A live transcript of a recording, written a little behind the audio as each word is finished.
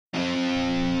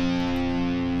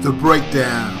The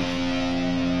Breakdown,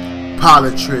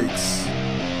 POLI-TRICKS,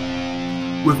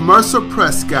 with Mercer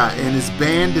Prescott and his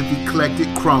band of eclectic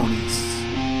cronies,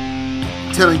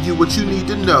 telling you what you need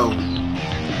to know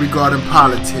regarding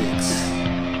politics,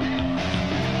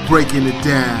 breaking it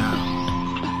down,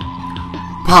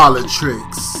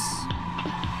 POLI-TRICKS.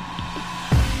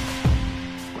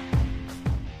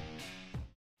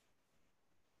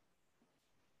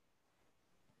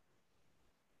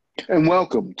 And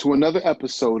welcome to another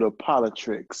episode of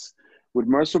POLI-TRICKS with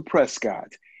Mercer Prescott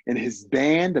and his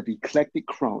band of eclectic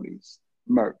cronies.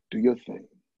 Merc, do your thing.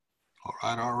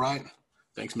 All right.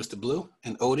 Thanks, Mr. Blue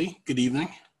and Odie. Good evening.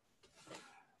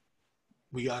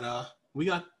 We got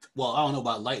well, I don't know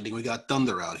about lightning. We got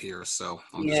thunder out here, so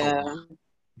I'm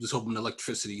just hoping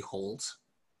electricity holds.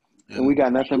 And we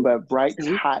got nothing but bright,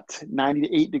 hot,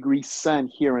 98-degree sun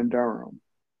here in Durham.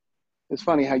 It's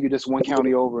funny how you just one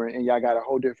county over and y'all got a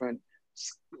whole different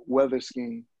weather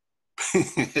scheme.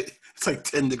 It's like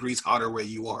 10 degrees hotter where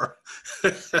you are,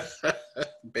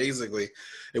 basically.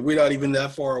 And we're not even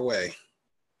that far away.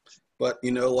 But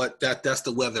you know what? That's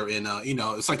the weather in,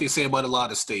 it's like they say about a lot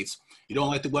of states. You don't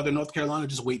like the weather in North Carolina,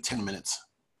 just wait 10 minutes.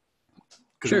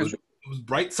 Sure. It was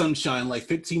bright sunshine like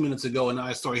 15 minutes ago, and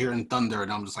I started hearing thunder,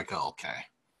 and I'm just like, oh, okay.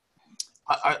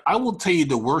 I will tell you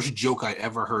the worst joke I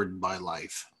ever heard in my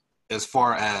life. As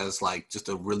far as like just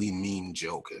a really mean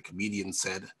joke, a comedian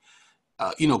said,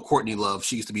 Courtney Love,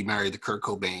 she used to be married to Kurt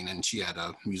Cobain and she had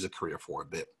a music career for a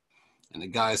bit. And the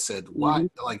guy said, why?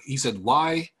 He said,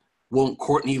 why won't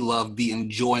Courtney Love be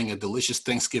enjoying a delicious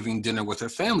Thanksgiving dinner with her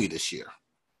family this year?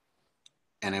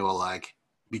 And they were like,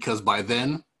 because by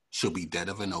then she'll be dead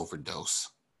of an overdose.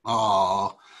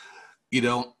 Oh,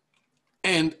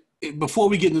 and before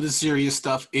we get into the serious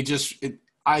stuff,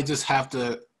 I just have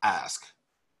to ask,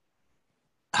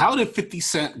 how did 50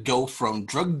 Cent go from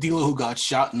drug dealer who got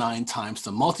shot 9 times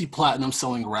to multi-platinum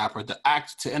selling rapper, to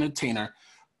actor, to entertainer,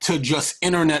 to just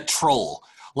internet troll?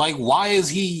 Like, why is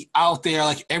he out there?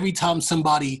 Like, every time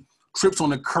somebody trips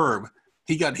on a curb,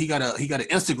 he got an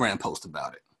Instagram post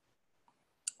about it.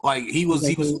 Like, he's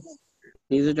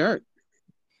a jerk.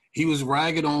 He was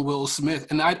ragging on Will Smith,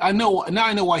 and I know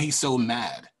why he's so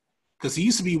mad, because he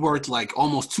used to be worth like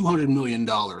almost $200 million,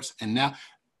 and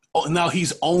now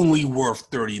he's only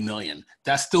worth $30 million.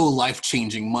 That's still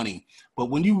life-changing money. But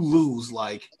when you lose,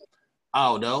 like, I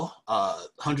don't know,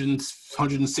 $160,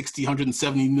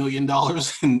 $170 million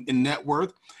in net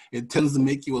worth, it tends to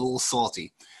make you a little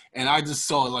salty. And I just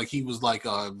saw, like, he was like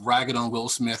ragging on Will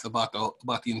Smith about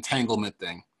the entanglement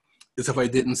thing, as if I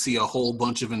didn't see a whole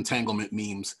bunch of entanglement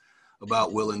memes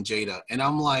about Will and Jada. And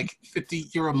I'm like, 50,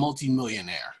 you're a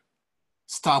multimillionaire.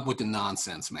 Stop with the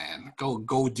nonsense, man.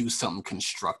 Go do something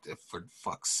constructive, for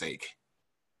fuck's sake.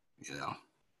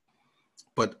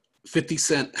 But 50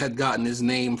 Cent had gotten his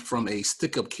name from a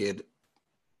stick-up kid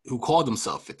who called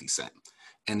himself 50 Cent.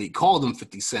 And he called him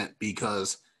 50 Cent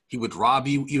because he would rob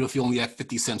you even if you only had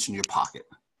 50 cents in your pocket.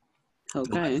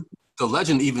 Okay. The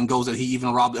legend even goes that he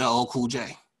even robbed LL Cool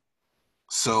J.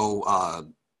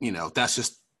 So, that's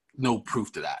just no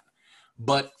proof to that.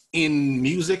 But in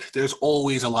music, there's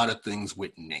always a lot of things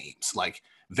with names. Like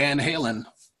Van Halen,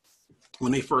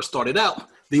 when they first started out,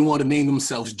 they wanted to name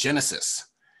themselves Genesis.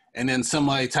 And then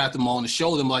somebody tapped them on the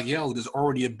shoulder. Them like, yo, there's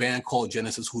already a band called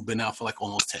Genesis who've been out for like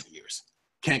almost 10 years.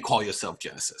 Can't call yourself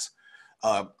Genesis.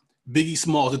 Biggie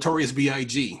Smalls, Notorious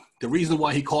B.I.G. The reason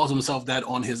why he calls himself that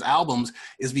on his albums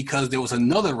is because there was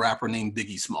another rapper named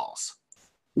Biggie Smalls.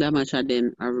 That much I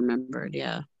remembered,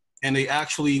 yeah. And they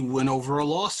actually went over a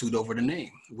lawsuit over the name,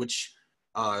 which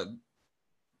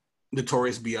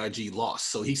Notorious B.I.G. lost.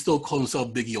 So he still calls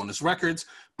himself Biggie on his records,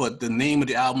 but the name of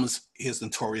the album is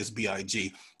Notorious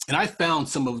B.I.G. And I found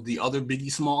some of the other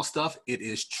Biggie Small stuff. It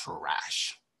is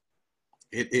trash.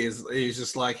 It's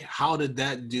just like, how did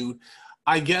that dude?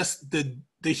 I guess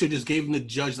they should just gave him the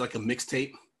judge like a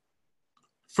mixtape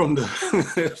from the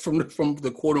from the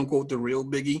quote unquote the real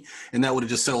Biggie, and that would have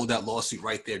just settled that lawsuit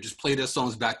right there. Just play their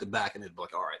songs back to back, and it'd be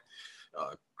like, all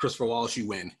right, Christopher Wallace, you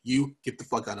win. You get the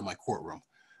fuck out of my courtroom.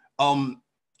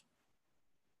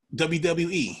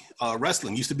 WWE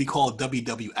wrestling used to be called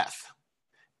WWF,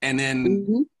 and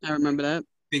then I remember that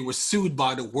they were sued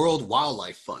by the World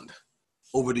Wildlife Fund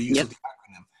over the use of the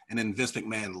acronym, and then Vince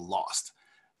McMahon lost.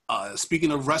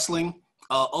 Speaking of wrestling,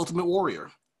 Ultimate Warrior.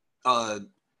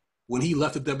 When he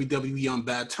left the WWE on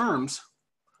bad terms,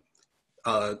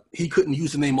 he couldn't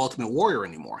use the name Ultimate Warrior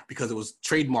anymore because it was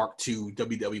trademarked to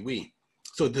WWE.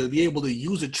 So to be able to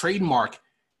use a trademark,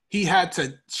 he had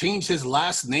to change his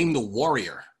last name to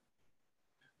Warrior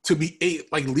to be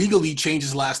legally change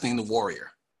his last name to Warrior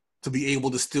to be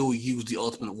able to still use the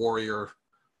Ultimate Warrior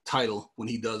title when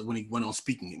he went on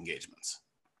speaking engagements,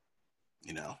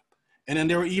 you know. And then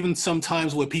there were even some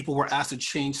times where people were asked to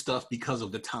change stuff because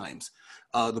of the times.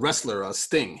 The wrestler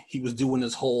Sting, he was doing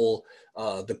his whole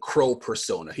the Crow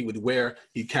persona.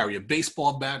 He'd carry a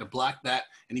baseball bat, a black bat,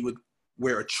 and he would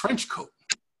wear a trench coat,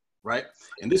 right?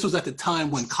 And this was at the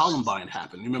time when Columbine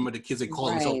happened. Remember the kids, they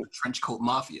called themselves the Trench Coat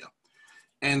Mafia.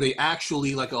 And they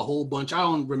actually, like a whole bunch, I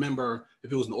don't remember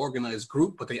if it was an organized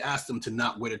group, but they asked him to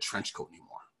not wear the trench coat anymore.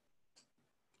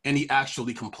 And he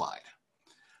actually complied.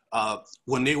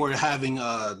 When they were having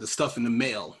the stuff in the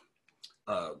mail,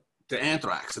 the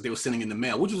anthrax that they were sending in the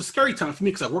mail, which was a scary time for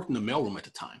me because I worked in the mailroom at the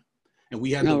time. And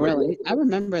we had really? I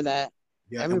remember that.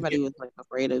 Yeah, everybody was like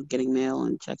afraid of getting mail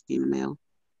and checks in the mail.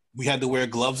 We had to wear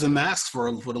gloves and masks for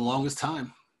the longest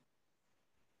time.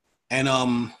 And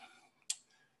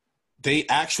they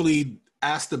actually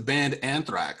asked the band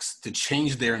Anthrax to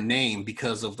change their name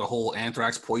because of the whole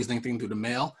anthrax poisoning thing through the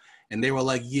mail. And they were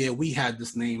like, yeah, we had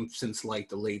this name since like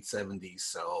the late 70s.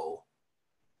 So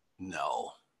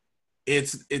no,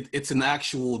 it's an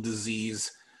actual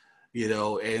disease, you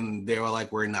know, and they were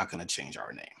like, we're not going to change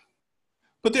our name.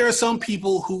 But there are some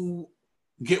people who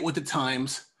get with the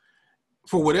times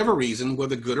for whatever reason,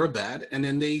 whether good or bad, and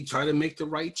then they try to make the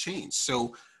right change.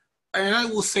 So, and I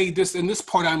will say this, in this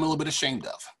part I'm a little bit ashamed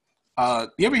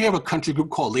of. You ever hear of a country group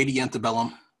called Lady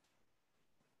Antebellum?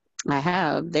 I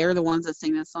have. They're the ones that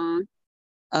sing that song.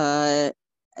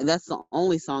 That's the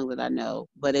only song that I know,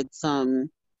 but it's a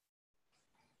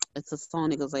song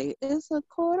that goes like, it's a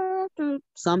quarter after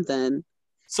something.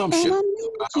 Some and shit. I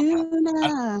need you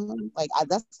now.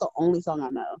 That's the only song I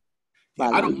know.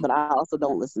 But I also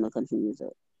don't listen to country music.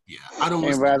 Yeah, I don't.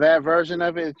 And by that version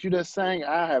of it that you just sang,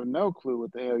 I have no clue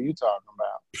what the hell you talking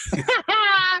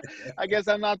about. I guess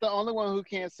I'm not the only one who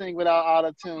can't sing without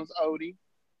auto-tunes, Odie.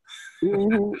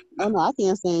 Mm-hmm. Oh no, I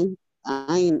can't sing.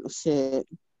 I ain't shit.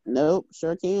 Nope,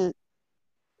 sure can't.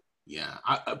 Yeah,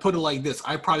 I put it like this: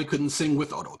 I probably couldn't sing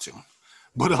with auto-tune,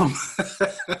 but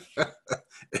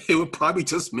it would probably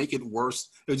just make it worse.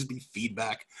 It would just be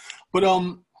feedback. But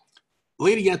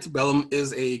Lady Antebellum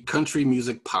is a country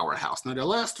music powerhouse. Now, their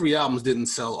last 3 albums didn't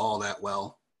sell all that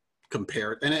well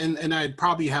compared. And I'd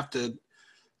probably have to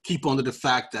keep on to the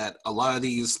fact that a lot of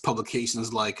these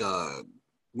publications like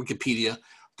Wikipedia,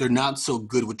 they're not so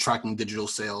good with tracking digital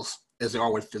sales as they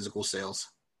are with physical sales.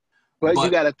 But you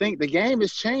got to think, the game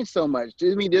has changed so much.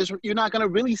 I mean, you're not going to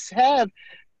really have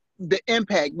the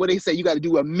impact. What they say, you got to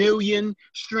do 1 million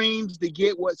streams to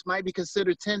get what might be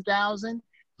considered 10,000.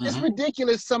 It's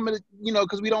ridiculous, some of the,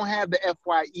 because we don't have the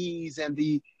FYEs and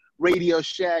the Radio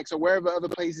Shacks or wherever other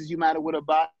places you might have would have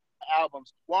bought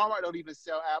albums. Walmart don't even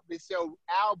sell albums. They sell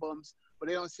albums, but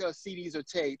they don't sell CDs or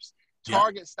tapes.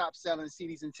 Target stopped selling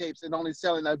CDs and tapes and only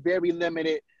selling a very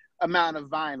limited amount of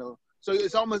vinyl. So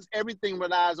it's almost everything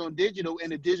relies on digital,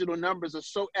 and the digital numbers are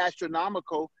so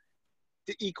astronomical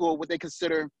to equal what they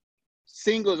consider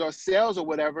singles or sales or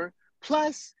whatever.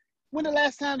 Plus, when the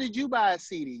last time did you buy a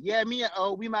CD? Yeah, me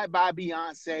and we might buy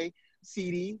Beyonce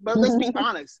CD, but let's be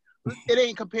honest. It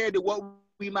ain't compared to what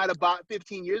we might have bought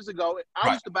 15 years ago.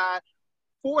 I used to buy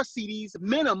 4 CDs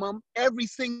minimum every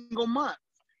single month.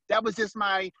 That was just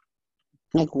my,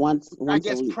 once I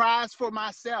guess, a week. prize for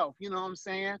myself. You know what I'm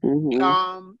saying?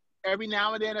 Mm-hmm. Every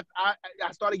now and then, if I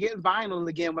started getting vinyl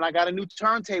again when I got a new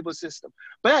turntable system.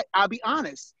 But I'll be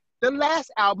honest, the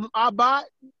last album I bought,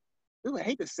 I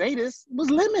hate to say this, was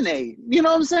Lemonade. You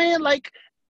know what I'm saying? Like,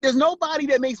 there's nobody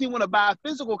that makes me want to buy a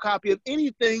physical copy of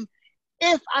anything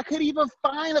if I could even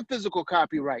find a physical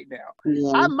copy right now.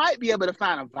 Yeah. I might be able to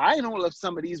find a vinyl of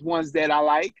some of these ones that I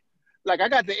like. Like, I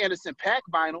got the Anderson .Paak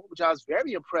vinyl, which I was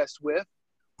very impressed with.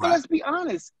 But let's be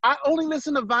honest, I only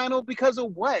listen to vinyl because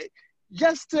of what?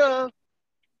 Just to,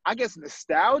 I guess,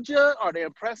 nostalgia, or to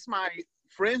impress my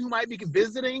friend who might be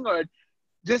visiting, or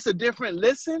just a different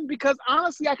listen, because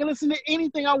honestly, I can listen to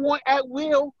anything I want at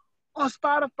will on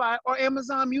Spotify or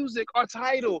Amazon Music or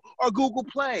Tidal or Google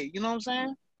Play. You know what I'm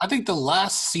saying? I think the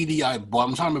last CD I bought,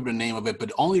 I'm trying to remember the name of it, but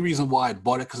the only reason why I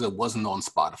bought it because it wasn't on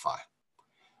Spotify,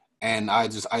 and I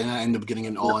ended up getting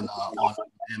it on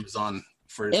Amazon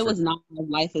It was not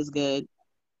Life is Good.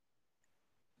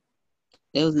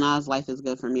 It was Nas Life is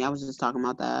Good for me. I was just talking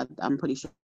about that. I'm pretty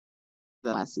sure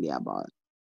the last CD I bought.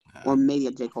 Or maybe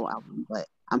a J. Cole album, but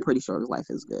I'm pretty sure it was Life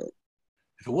is Good.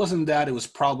 If it wasn't that, it was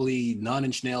probably Nine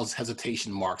Inch Nails'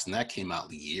 Hesitation Marks, and that came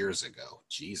out years ago.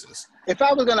 Jesus. If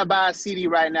I was going to buy a CD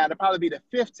right now, it'd probably be the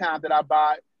 5th time that I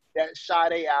bought that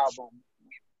Sade album.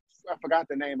 I forgot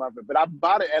the name of it, but I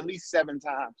bought it at least 7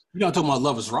 times. You know, I'm talking about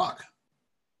Love is Rock.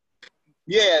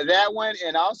 Yeah, that one,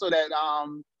 and also that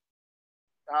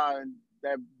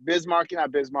Bismarcky,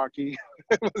 not Bismarcky.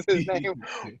 What's his name?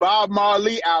 Bob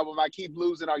Marley album. I keep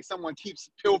losing, or someone keeps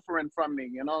pilfering from me.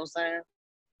 You know what I'm saying?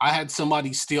 I had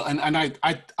somebody steal, and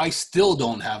I still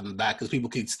don't have them back because people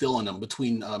keep stealing them.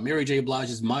 Between Mary J.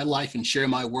 Blige's "My Life" and "Share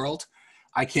My World,"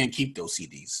 I can't keep those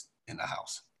CDs in the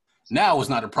house. Now it's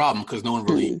not a problem because no one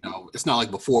really, it's not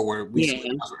like before where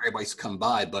everybody used to come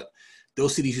by, but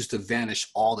those CDs used to vanish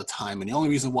all the time. And the only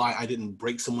reason why I didn't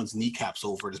break someone's kneecaps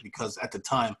over it is because at the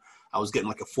time I was getting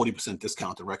like a 40%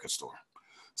 discount at the record store.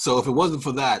 So if it wasn't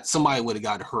for that, somebody would have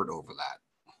got hurt over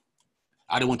that.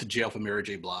 I'd have went to jail for Mary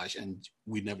J. Blige, and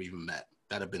we'd never even met.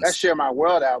 That'd have been. That "Share My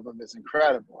World" album is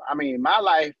incredible. I mean, "My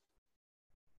Life"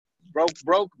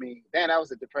 broke me. Man, that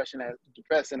was a depressing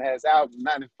ass album.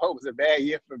 '94 was a bad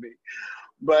year for me.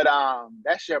 But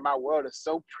that "Share My World" is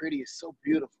so pretty. It's so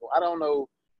beautiful. I don't know.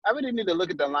 I really need to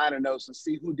look at the liner notes and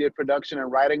see who did production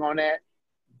and writing on that.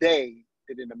 They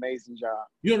did an amazing job.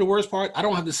 You know the worst part? I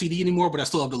don't have the CD anymore, but I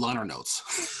still have the liner notes.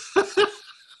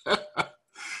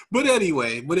 But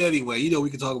anyway, we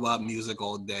can talk about music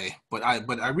all day. But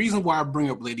the reason why I bring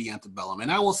up Lady Antebellum,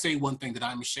 and I will say one thing that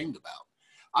I'm ashamed about.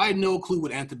 I had no clue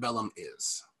what antebellum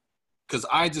is, because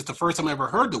the first time I ever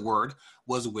heard the word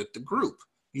was with the group.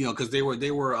 Because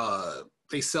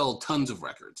they sell tons of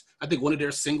records. I think one of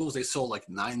their singles they sold like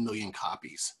 9 million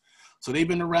copies. So they've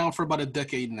been around for about a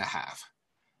decade and a half.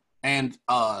 And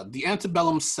the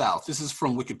antebellum South, this is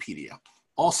from Wikipedia,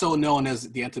 also known as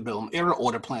the antebellum era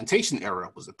or the plantation era,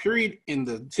 was a period in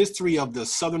the history of the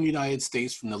southern United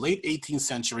States from the late 18th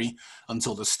century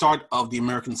until the start of the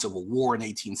American Civil War in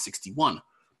 1861.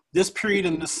 This period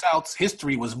in the South's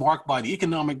history was marked by the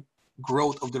economic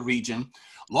growth of the region,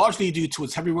 largely due to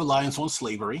its heavy reliance on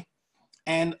slavery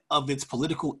and of its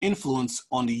political influence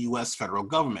on the U.S. federal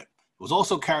government. It was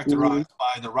also characterized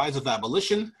by the rise of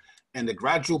abolition and the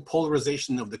gradual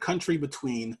polarization of the country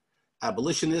between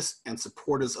abolitionists and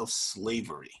supporters of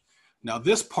slavery. Now,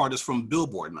 this part is from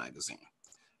Billboard magazine,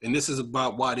 and this is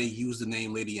about why they use the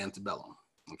name Lady Antebellum,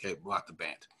 about the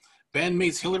band.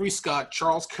 Bandmates Hillary Scott,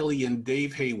 Charles Kelly, and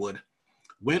Dave Haywood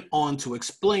went on to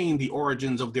explain the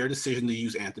origins of their decision to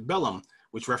use antebellum,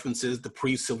 which references the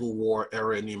pre-Civil War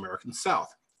era in the American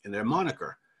South, and their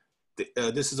moniker.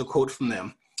 This is a quote from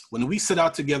them. "When we set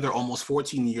out together almost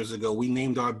 14 years ago, we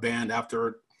named our band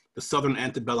after the Southern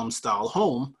antebellum style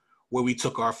home where we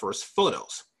took our first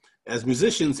photos. As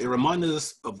musicians, it reminded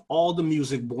us of all the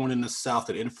music born in the South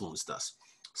that influenced us.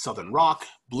 Southern rock,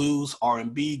 blues,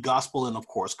 R&B, gospel, and of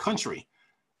course, country.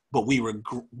 But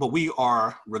we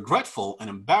are regretful and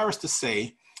embarrassed to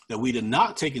say that we did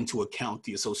not take into account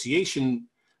the association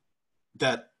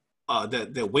that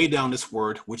weigh down this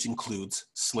word, which includes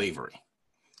slavery."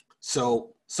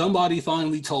 So somebody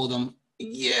finally told them,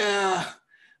 yeah,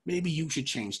 maybe you should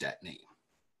change that name,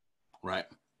 right?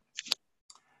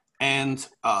 And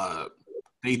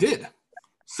they did.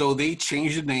 So they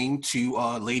changed the name to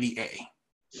Lady A.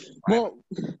 Right? Well,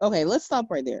 okay, let's stop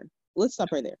right there.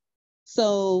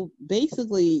 So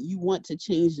basically, you want to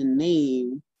change the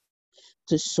name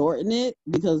to shorten it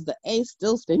because the A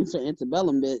still stands for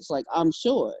antebellum, bitch. Like, I'm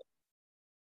sure.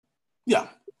 Yeah,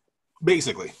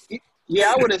 basically.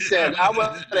 Yeah, I would have said, I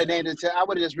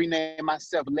would have just renamed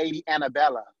myself Lady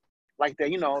Annabella. Like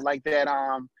that, like that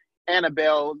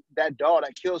Annabelle, that doll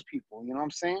that kills people. You know what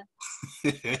I'm saying?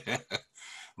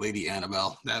 Lady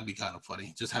Annabelle. That'd be kind of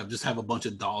funny. Just have a bunch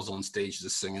of dolls on stage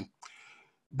just singing.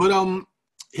 But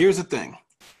here's the thing.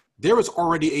 There is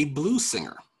already a blues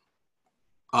singer.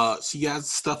 She has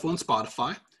stuff on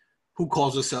Spotify who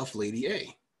calls herself Lady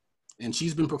A. And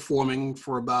she's been performing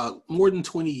for about more than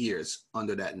 20 years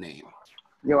under that name.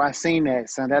 Yo, I seen that,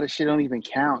 son. That shit don't even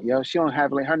count, yo. She don't have,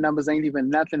 her numbers ain't even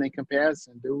nothing in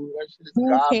comparison, dude. That shit is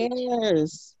garbage. Who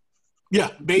cares?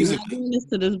 Yeah, basically. You're not doing this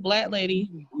to this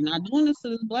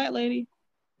black lady.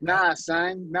 Nah,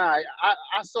 son. Nah,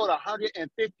 I sold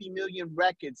 150 million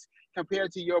records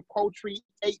compared to your paltry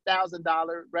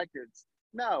 $8,000 records.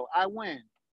 No, I win.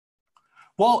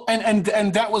 Well, and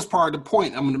that was part of the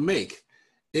point I'm going to make,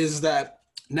 is that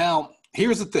now,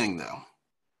 here's the thing, though.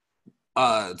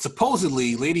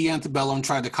 Supposedly, Lady Antebellum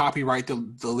tried to copyright the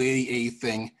Lady A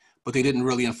thing, but they didn't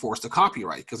really enforce the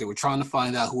copyright because they were trying to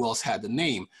find out who else had the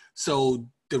name. So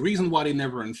the reason why they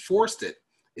never enforced it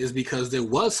is because there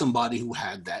was somebody who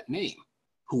had that name,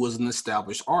 who was an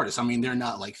established artist. I mean, they're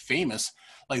not like famous.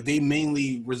 Like they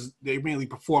mainly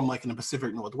perform like in the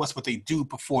Pacific Northwest, but they do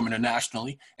perform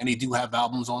internationally, and they do have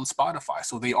albums on Spotify.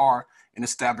 So they are an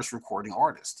established recording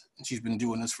artist, and she's been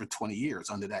doing this for 20 years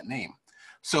under that name.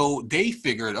 So they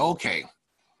figured, okay,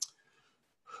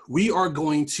 we are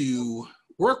going to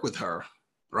work with her,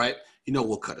 right?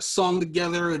 We'll cut a song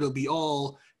together. It'll be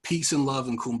all peace and love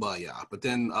and kumbaya. But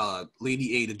then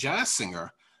Lady A, the jazz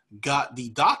singer, got the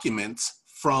documents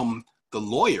from the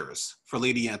lawyers for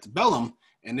Lady Antebellum,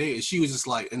 and she was just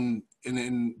like, and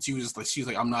then she was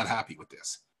like, I'm not happy with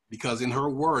this, because in her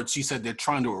words, she said they're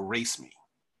trying to erase me.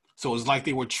 So it's like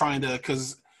they were trying to,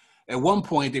 because at one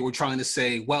point they were trying to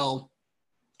say, well,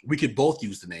 we could both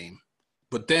use the name,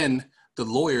 but then the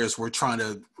lawyers were trying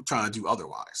to do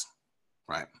otherwise,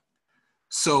 right?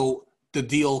 So the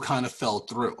deal kind of fell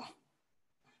through.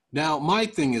 Now, my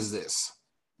thing is this.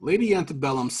 Lady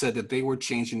Antebellum said that they were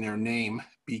changing their name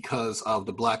because of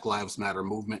the Black Lives Matter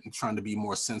movement and trying to be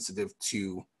more sensitive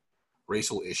to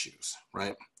racial issues,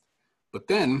 right? But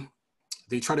then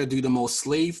they try to do the most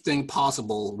slave thing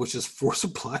possible, which is force a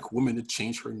Black woman to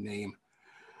change her name.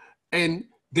 And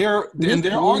their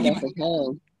argument,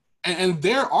 and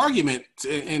their argument,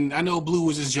 and I know Blue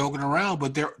was just joking around,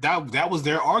 but that was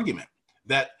their argument,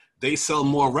 that they sell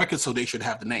more records, so they should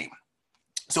have the name.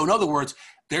 So in other words,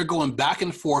 they're going back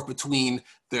and forth between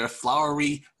their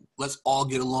flowery, let's all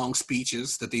get along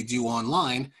speeches that they do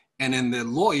online, and then their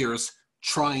lawyers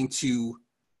trying to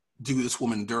do this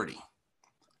woman dirty.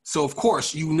 So of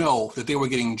course, you know that they were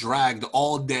getting dragged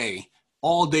all day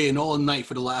and all night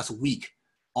for the last week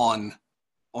on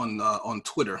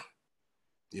Twitter,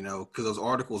 you know, because those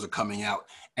articles are coming out,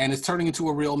 and it's turning into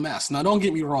a real mess. Now, don't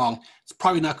get me wrong, it's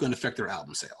probably not going to affect their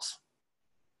album sales.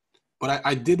 But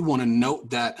I did want to note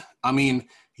that, I mean,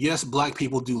 yes, Black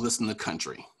people do listen to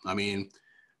country. I mean,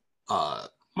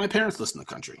 my parents listen to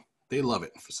country. They love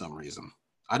it for some reason.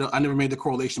 I never made the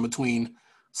correlation between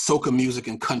soca music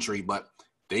and country, but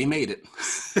they made it.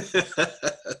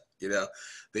 You know,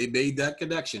 they made that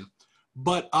connection.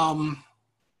 But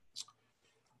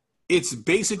it's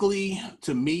basically,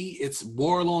 to me, it's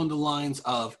more along the lines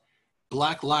of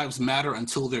Black Lives Matter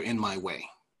until they're in my way,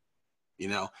 you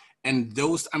know? And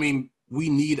those, I mean, we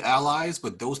need allies,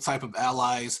 but those type of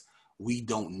allies we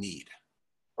don't need.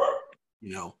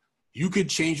 You know, you could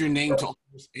change your name to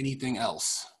almost anything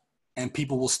else, and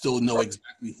people will still know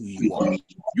exactly who you are.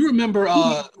 You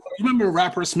remember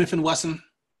rapper Smith and Wesson?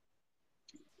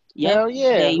 Yep. Hell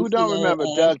yeah! Who don't remember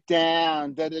Duck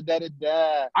Down? Da da da da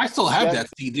da. I still have that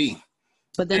CD.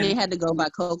 But then they had to go by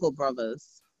Cocoa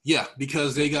Brothers. Yeah,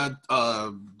 because they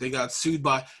got sued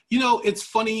by, you know, it's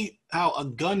funny how a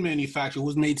gun manufacturer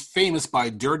was made famous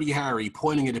by Dirty Harry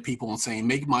pointing it at people and saying,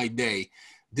 make my day,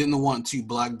 didn't want two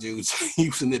Black dudes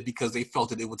using it because they felt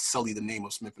that it would sully the name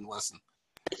of Smith and Wesson.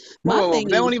 Whoa, they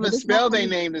don't even spell their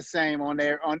name the same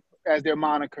as their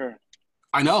moniker.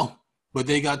 I know, but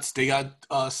they got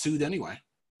sued anyway.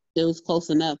 It was close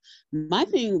enough. My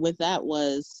thing with that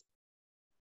was,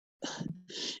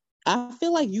 I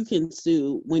feel like you can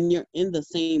sue when you're in the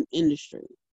same industry.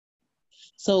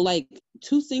 So like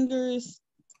two singers,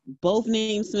 both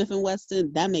named Smith and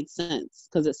Wesson, that makes sense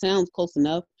because it sounds close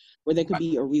enough where there could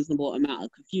be a reasonable amount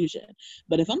of confusion.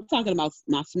 But if I'm talking about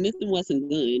my Smith and Wesson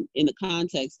gun in the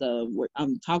context of where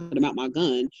I'm talking about my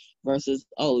gun versus,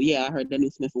 oh yeah, I heard the new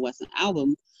Smith and Wesson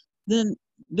album, then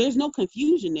there's no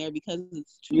confusion there because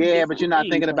it's two. Yeah, but you're not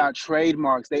thinking about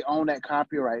trademarks. They own that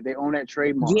copyright. They own that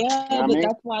trademark. Yeah, you know but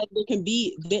that's why there can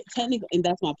be technical, and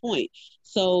that's my point.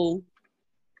 So,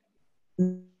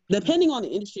 depending on the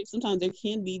industry, sometimes there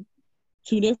can be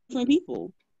two different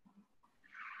people,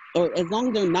 or as long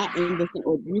as they're not in the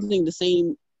or using the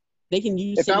same, they can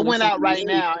use. If I went out right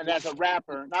now and as a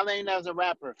rapper, not only as a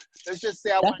rapper, let's just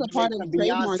say I wanted to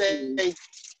make some Beyonce.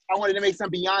 I wanted to make some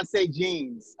Beyonce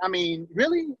jeans. I mean,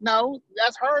 really? No,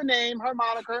 that's her name, her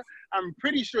moniker. I'm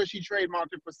pretty sure she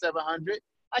trademarked it for 700.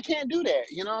 I can't do that.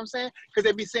 You know what I'm saying? Because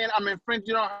they'd be saying I'm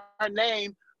infringing on her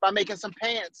name by making some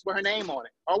pants with her name on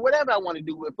it or whatever I want to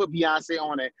do with put Beyonce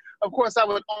on it. Of course, I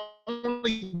would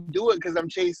only do it because I'm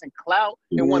chasing clout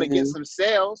and want to get some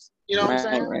sales. You know what I'm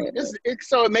saying? Right.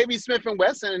 So maybe Smith and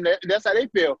Wesson, that's how they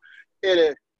feel.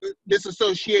 This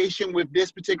association with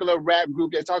this particular rap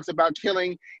group that talks about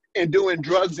killing and doing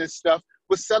drugs and stuff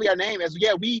would sell our name as,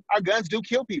 yeah, our guns do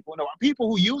kill people. No, people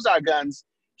who use our guns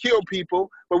kill people,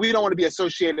 but we don't want to be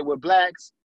associated with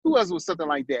Blacks. Who else was something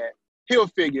like that?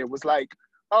 Hilfiger was like,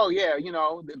 oh yeah, you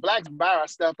know, the Blacks buy our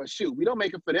stuff, but shoot, we don't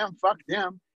make it for them. Fuck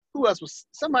them. Who else was?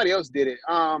 Somebody else did it.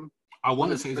 I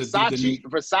want to say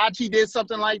Versace did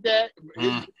something like that.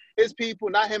 His people,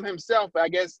 not him himself, but I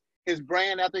guess his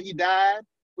brand after he died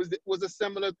was a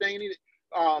similar thing.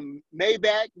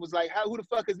 Maybach was like, who the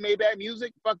fuck is Maybach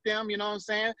Music? Fuck them, you know what I'm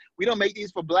saying? We don't make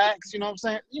these for Blacks, you know what I'm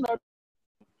saying? You know,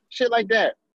 shit like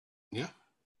that. Yeah,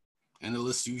 and the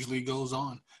list usually goes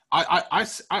on.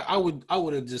 I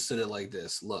would have just said it like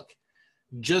this: look,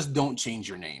 just don't change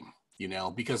your name, you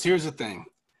know, because here's the thing: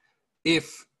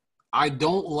 if I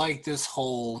don't like this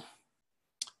whole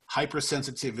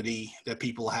hypersensitivity that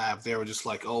people have. They were just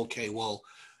like, okay, well,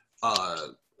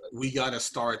 we got to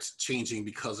start changing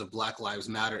because of Black Lives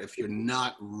Matter. If you're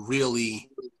not really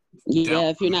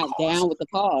if you're not down with the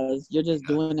cause, you're just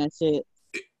doing that shit.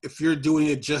 If you're doing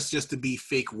it just to be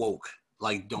fake woke,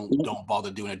 like don't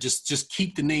bother doing it. Just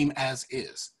keep the name as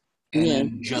is, and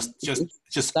then just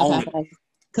own it.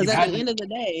 Because at the end of the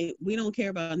day, we don't care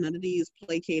about none of these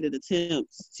placated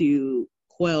attempts to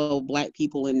quell Black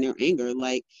people in their anger.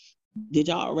 Like, did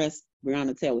y'all arrest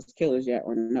Breonna Taylor's killers yet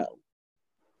or no?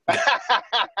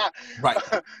 Right.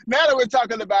 Now that we're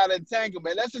talking about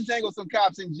entanglement, let's entangle some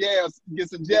cops in jail, get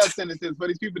some jail sentences for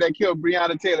these people that killed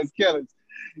Breonna Taylor's killers.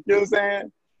 You know what I'm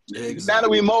saying? Exactly. Now that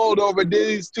we mulled over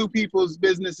these two people's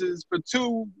businesses for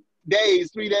 2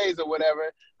 days, 3 days or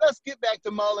whatever, let's get back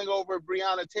to mulling over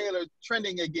Breonna Taylor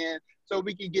trending again so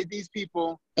we can get these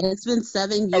people It's been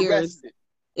 7 years. Arrested.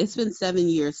 It's been 7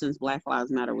 years since Black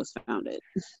Lives Matter was founded.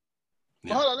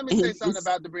 Well, hold on, let me say something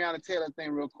about the Breonna Taylor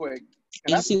thing real quick.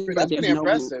 That's pretty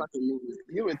impressive.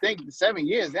 You would think 7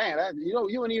 years, dang, you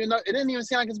wouldn't even know. It didn't even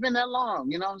seem like it's been that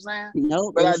long. You know what I'm saying?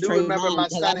 Nope. But I do remember my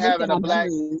son having a black.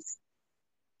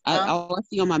 All I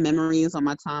see on my memories on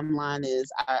my timeline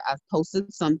is I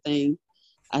posted something.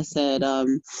 I said,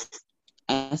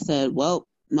 well,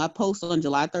 my post on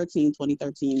July 13,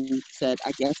 2013 said,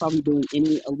 I guess I'll be doing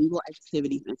any illegal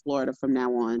activities in Florida from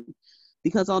now on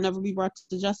because I'll never be brought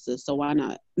to justice. So why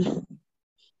not?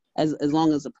 As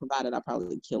long as it provided, I'll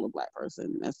probably kill a Black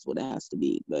person. That's what it has to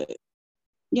be. But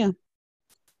yeah,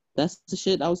 that's the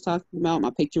shit I was talking about.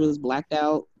 My picture was blacked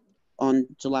out on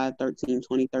July 13,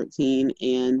 2013.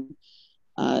 And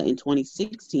in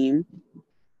 2016,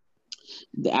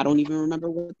 I don't even remember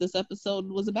what this episode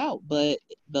was about, but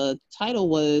the title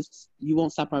was You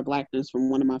Won't Stop Our Blackness from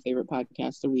one of my favorite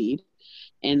podcasts to read.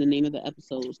 And the name of the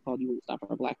episode was called You Won't Stop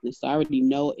Our Blackness. So I already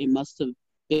know it must have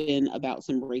been about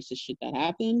some racist shit that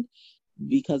happened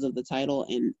because of the title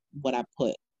and what I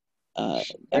put.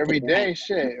 Everyday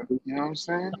shit, you know what I'm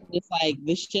saying? It's like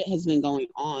this shit has been going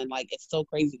on. Like, it's so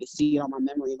crazy to see it on my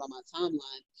memories, on my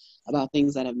timeline about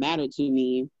things that have mattered to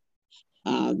me.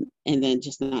 And then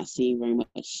just not seeing very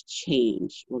much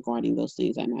change regarding those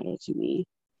things that matter to me.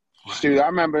 Dude, I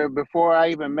remember before I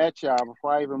even met y'all,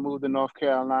 before I even moved to North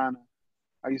Carolina,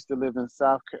 I used to live in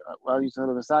South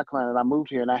Carolina, and I moved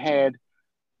here, and I had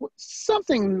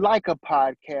something like a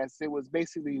podcast. It was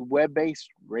basically web-based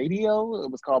radio.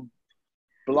 It was called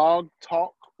Blog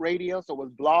Talk Radio, so it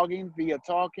was blogging via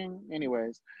talking.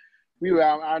 Anyways,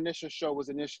 our initial show was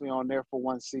initially on there for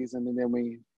one season, and then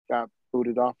we got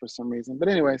booted off for some reason. But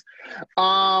anyways,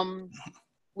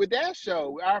 with that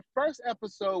show, our first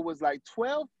episode was like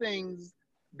 12 things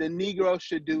the Negro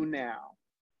should do now.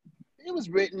 It was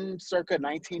written circa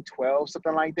 1912,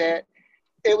 something like that.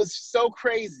 It was so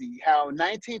crazy how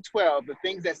 1912, the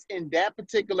things that's in that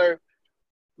particular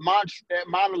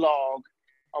monologue,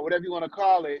 or whatever you want to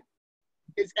call it,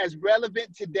 is as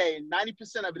relevant today.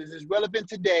 90% of it is as relevant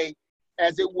today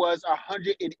as it was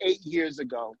 108 years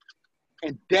ago.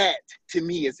 And that, to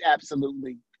me, is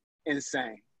absolutely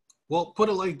insane. Well, put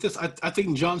it like this. I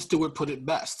think Jon Stewart put it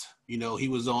best. You know, he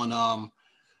was on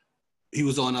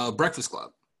Breakfast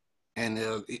Club, and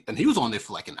he was on there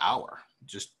for like an hour,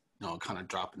 just kind of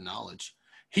dropping knowledge.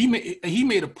 He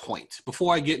made a point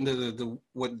before I get into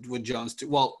what Jon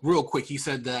Stewart. Well, real quick, he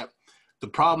said that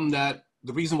the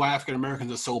reason why African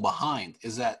Americans are so behind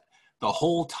is that the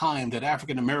whole time that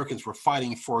African Americans were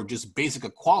fighting for just basic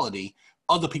equality,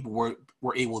 other people were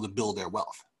able to build their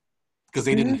wealth because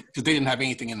they didn't have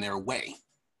anything in their way.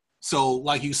 So,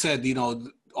 like you said,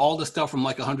 all the stuff from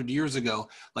like 100 years ago,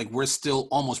 like we're still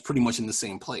almost pretty much in the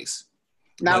same place.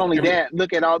 Not only that,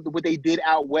 look at all what they did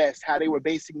out west, how they were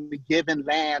basically giving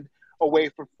land away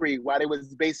for free, while they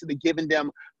was basically giving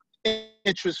them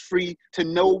interest-free to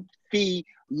no fee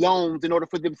loans in order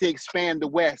for them to expand the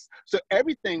West. So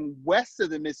everything west of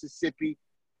the Mississippi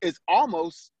is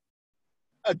almost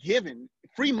a given,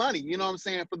 free money, you know what I'm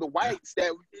saying, for the whites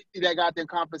that got the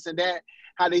encompass, and that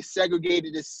how they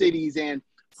segregated the cities and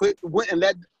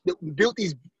built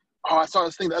these. Oh, I saw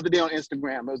this thing the other day on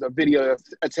Instagram. There was a video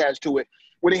attached to it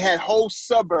where they had whole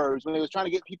suburbs when they was trying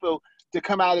to get people to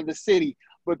come out of the city.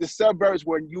 But the suburbs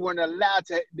where you weren't allowed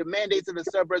to, the mandates of the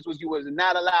suburbs was you was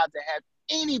not allowed to have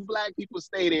any black people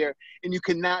stay there, and you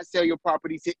could not sell your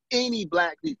property to any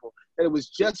black people. That it was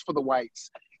just for the whites.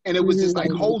 And it was just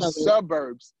like whole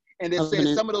suburbors. And they're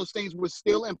saying some of those things were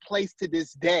still in place to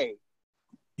this day.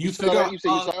 You figure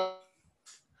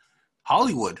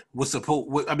Hollywood was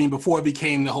before it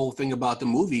became the whole thing about the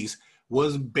movies,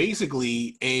 was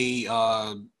basically a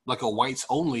whites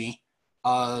only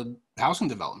housing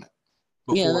development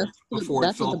Yeah, before it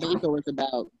that's what fell the through. banker was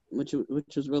about, which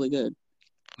was really good.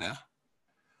 Yeah.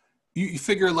 You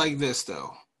figure like this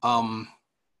though.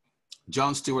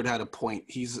 Jon Stewart had a point.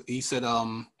 He said,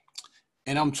 and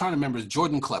I'm trying to remember,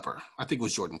 Jordan Klepper. I think it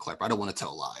was Jordan Klepper. I don't want to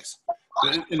tell lies.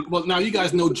 Well, now you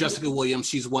guys know Jessica Williams.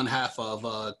 She's one half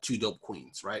of Two Dope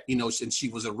Queens, right? You know, and she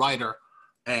was a writer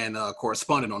and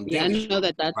correspondent on Yeah, I Daily know Show,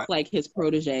 that that's right? like his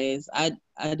proteges. I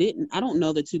don't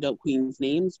know the Two Dope Queens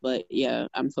names, but yeah,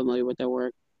 I'm familiar with their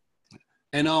work.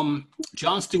 And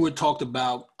Jon Stewart talked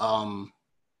about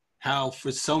how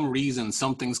for some reason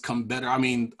some things come better,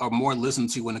 are more listened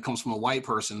to when it comes from a white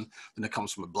person than it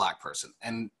comes from a black person.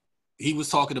 And he was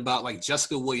talking about like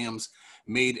Jessica Williams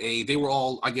they were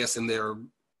all, I guess, in their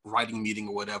writing meeting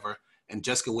or whatever, and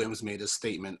Jessica Williams made a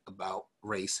statement about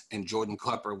race, and Jordan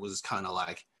Klepper was kind of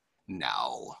like,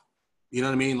 no. You know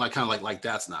what I mean? Like kind of like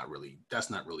that's not really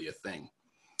a thing.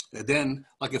 And then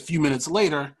like a few minutes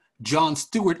later, Jon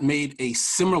Stewart made a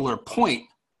similar point,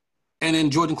 and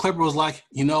then Jordan Klepper was like,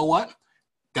 you know what?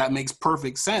 That makes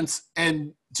perfect sense.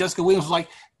 And Jessica Williams was like,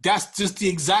 that's just the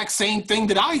exact same thing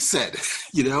that I said.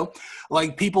 You know,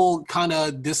 like people kind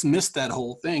of dismiss that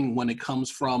whole thing when it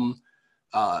comes from,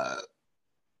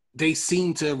 they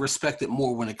seem to respect it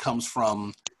more when it comes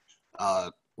from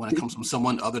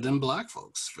someone other than black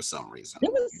folks for some reason.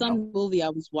 There was some movie I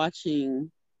was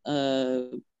watching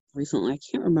recently. I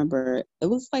can't remember. It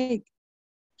was like,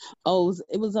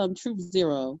 it was Troop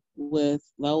Zero with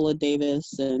Viola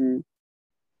Davis and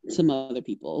some other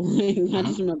people. I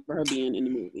just remember her being in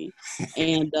the movie.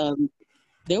 And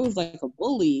there was like a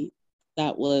bully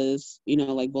that was,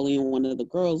 like bullying one of the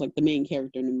girls, like the main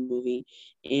character in the movie.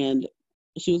 And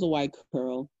she was a white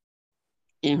girl.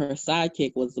 And her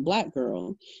sidekick was the black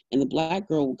girl. And the black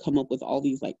girl would come up with all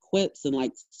these like quips and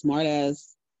like smart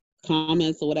ass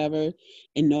comments or whatever.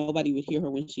 And nobody would hear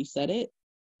her when she said it.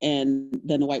 And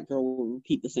then the white girl would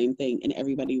repeat the same thing. And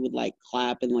everybody would like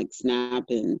clap and like snap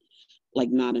and like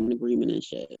nod in agreement and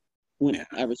shit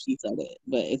whenever she said it.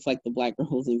 But it's like the black girl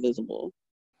was invisible.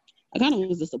 I kind of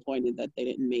was disappointed that they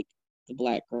didn't make the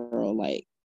black girl like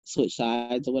switch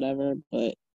sides or whatever,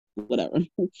 but whatever.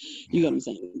 You get what I'm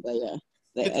saying? But yeah.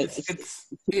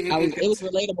 It was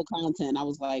relatable content. I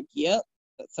was like, yep,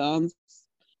 that sounds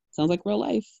like real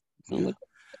life.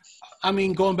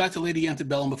 Going back to Lady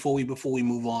Antebellum before we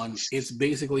move on, it's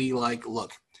basically like,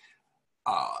 look,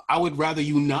 I would rather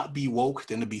you not be woke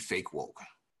than to be fake woke,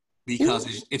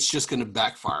 because it's just going to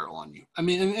backfire on you.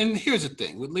 And here's the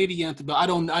thing with Lady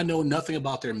Antebellum, I know nothing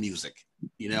about their music.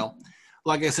 You know,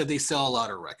 like I said, they sell a lot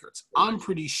of records. I'm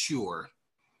pretty sure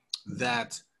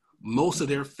that most of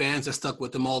their fans that stuck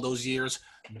with them all those years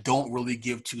don't really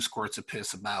give two squirts of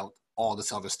piss about all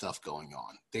this other stuff going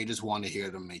on. They just want to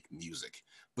hear them make music.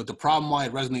 But the problem why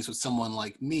it resonates with someone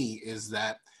like me is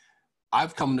that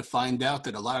I've come to find out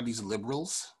that a lot of these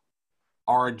liberals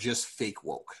are just fake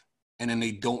woke. And then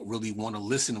they don't really want to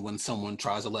listen when someone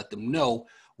tries to let them know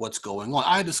what's going on.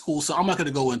 I had to school, so I'm not going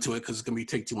to go into it because it's going to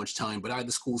take too much time, but I had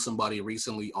to school somebody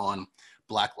recently on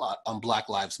Black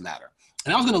Lives Matter.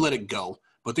 And I was going to let it go,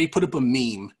 but they put up a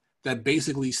meme that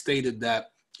basically stated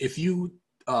that if you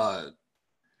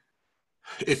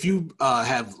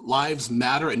have Lives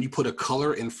Matter and you put a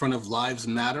color in front of Lives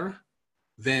Matter,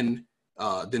 then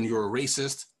you're a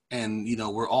racist, and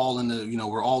we're all in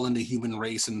the human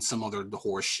race and some other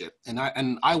horse shit. And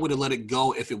I would have let it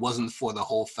go if it wasn't for the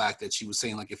whole fact that she was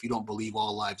saying, like, if you don't believe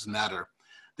all lives matter,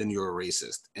 then you're a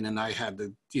racist. And then I had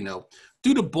to do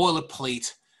the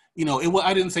boilerplate.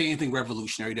 I didn't say anything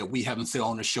revolutionary that we haven't said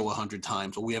on the show 100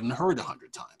 times or we haven't heard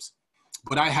 100 times,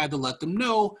 but I had to let them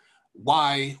know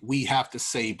why we have to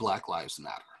say Black Lives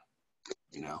Matter.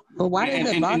 But why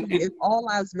does it bother you? If all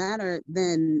lives matter,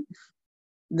 then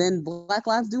Black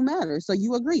lives do matter. So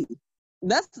you agree.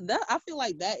 That I feel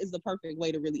like that is the perfect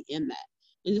way to really end that.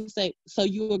 And just say, so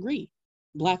you agree.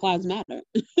 Black lives matter.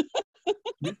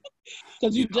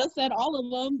 Because you just said all of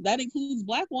them. That includes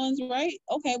black ones, right?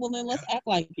 Okay, well then let's act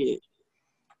like it.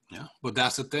 Yeah, but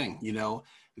that's the thing.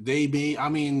 They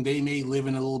may live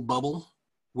in a little bubble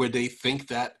where they think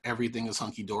that everything is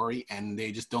hunky-dory and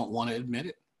they just don't want to admit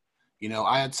it.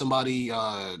 I had somebody,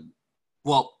 let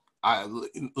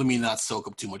me not soak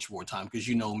up too much more time because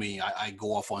me, I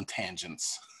go off on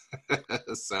tangents.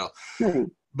 So,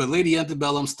 But Lady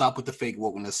Antebellum, stop with the fake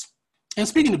wokeness. And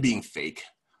speaking of being fake,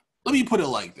 let me put it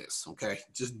like this, okay?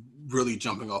 Just really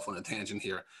jumping off on a tangent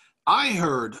here. I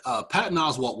heard Patton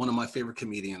Oswalt, one of my favorite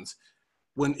comedians,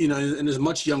 when, in his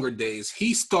much younger days,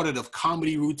 he started a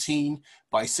comedy routine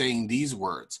by saying these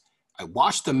words: I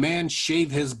watched a man shave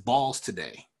his balls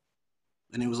today.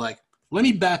 And he was like, let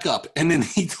me back up. And then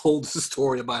he told the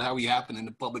story about how he happened in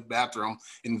the public bathroom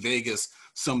in Vegas.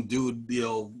 Some dude,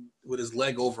 with his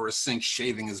leg over a sink,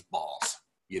 shaving his balls.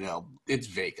 It's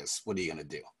Vegas. What are you going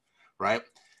to do? Right?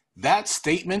 That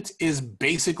statement is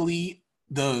basically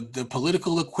the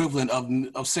political equivalent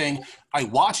of saying, I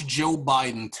watched Joe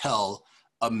Biden tell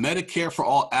a Medicare for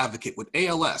All advocate with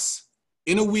ALS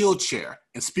in a wheelchair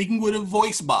and speaking with a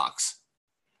voice box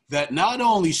that not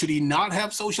only should he not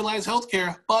have socialized health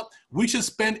care, but we should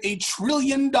spend $1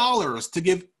 trillion to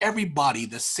give everybody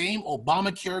the same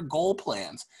Obamacare goal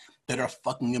plans that are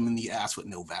fucking them in the ass with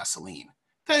no Vaseline.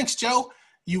 Thanks, Joe.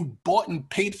 You bought and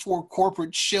paid for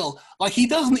corporate shill. Like, he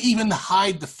doesn't even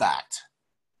hide the fact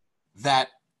that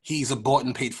he's a bought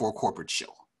and paid for corporate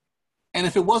shill. And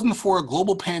if it wasn't for a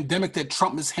global pandemic that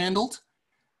Trump mishandled,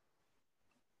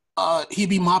 he'd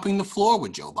be mopping the floor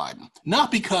with Joe Biden.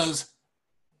 Not because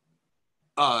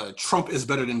Trump is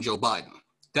better than Joe Biden.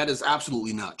 That is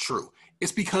absolutely not true.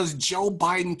 It's because Joe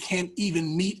Biden can't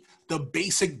even meet the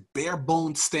basic bare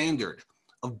bones standard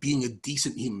of being a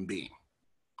decent human being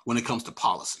when it comes to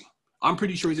policy. I'm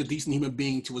pretty sure he's a decent human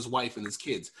being to his wife and his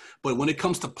kids. But when it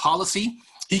comes to policy,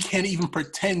 he can't even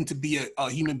pretend to be a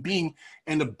human being.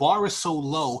 And the bar is so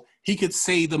low, he could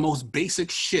say the most basic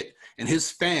shit. And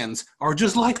his fans are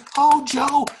just like, oh,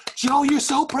 Joe, you're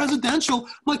so presidential. I'm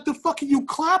like, the fuck are you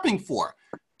clapping for?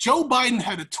 Joe Biden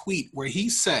had a tweet where he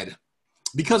said,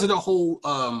 because of the whole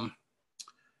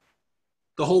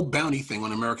bounty thing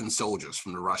on American soldiers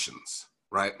from the Russians,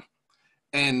 right?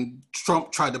 And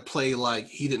Trump tried to play like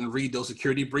he didn't read those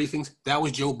security briefings. That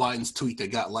was Joe Biden's tweet that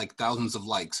got like thousands of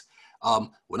likes.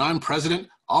 When I'm president,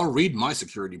 I'll read my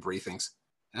security briefings.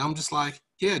 And I'm just like,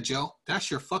 yeah, Joe,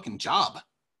 that's your fucking job.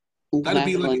 That'd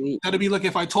be like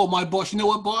if I told my boss, you know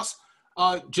what, boss?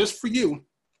 Just for you,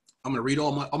 I'm gonna read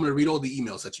all the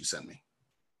emails that you send me.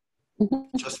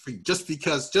 just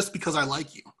because I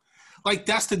like you. Like,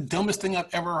 that's the dumbest thing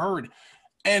I've ever heard.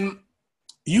 And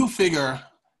you figure,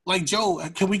 like, Joe,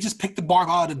 can we just pick the bark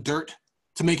out of the dirt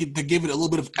to give it a little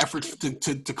bit of effort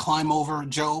to climb over,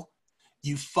 Joe?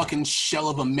 You fucking shell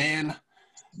of a man.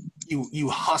 You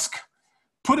husk.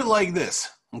 Put it like this,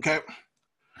 okay?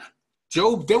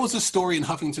 Joe, there was a story in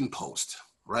Huffington Post,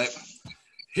 right?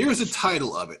 Here's the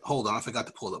title of it. Hold on, I forgot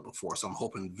to pull it up before, so I'm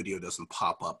hoping the video doesn't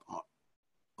pop up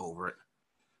over it.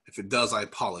 If it does, I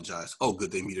apologize. Oh,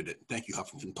 good, they muted it. Thank you,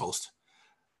 Huffington Post.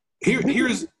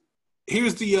 Here's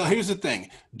the thing.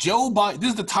 Joe Biden.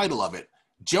 This is the title of it.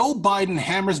 Joe Biden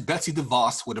hammers Betsy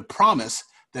DeVos with a promise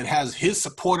that has his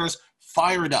supporters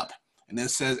fired up. And it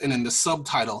says, and in the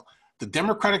subtitle, the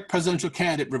Democratic presidential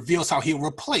candidate reveals how he'll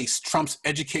replace Trump's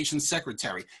education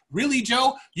secretary. Really,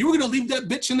 Joe? You were going to leave that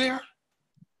bitch in there?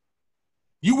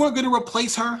 You weren't going to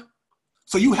replace her?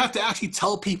 So you have to actually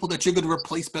tell people that you're going to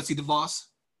replace Betsy DeVos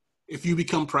if you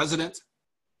become president?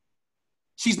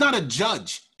 She's not a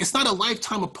judge. It's not a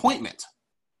lifetime appointment.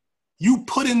 You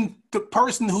put in the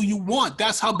person who you want.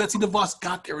 That's how Betsy DeVos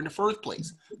got there in the first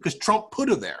place, because Trump put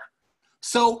her there.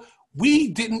 So we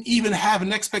didn't even have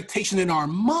an expectation in our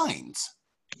minds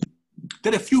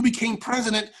that if you became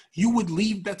president, you would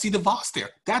leave Betsy DeVos there.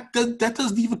 That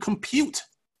doesn't even compute.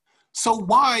 So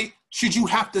why should you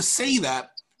have to say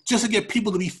that just to get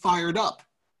people to be fired up?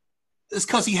 It's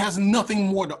because he has nothing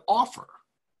more to offer.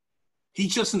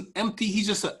 He's just an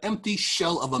empty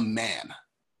shell of a man.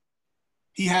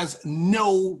 He has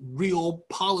no real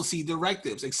policy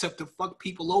directives except to fuck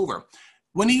people over.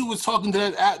 When he was talking to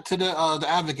the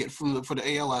advocate for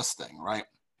the ALS thing, right?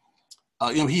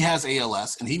 He has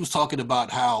ALS, and he was talking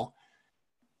about how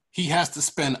he has to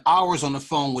spend hours on the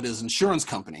phone with his insurance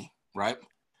company, right,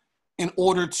 in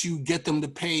order to get them to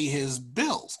pay his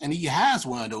bills. And he has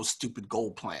one of those stupid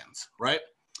gold plans, right?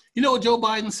 You know what Joe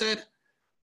Biden said?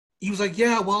 He was like,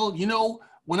 yeah, well,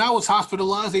 when I was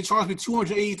hospitalized, they charged me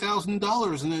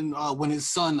 $280,000. And then when his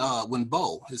son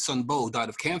Bo died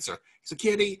of cancer, he's like,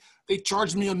 yeah, they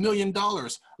charged me $1 million.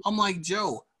 I'm like,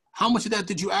 Joe, how much of that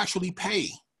did you actually pay?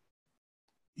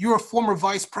 You're a former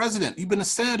vice president. You've been a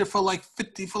senator for like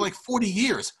 40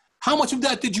 years. How much of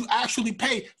that did you actually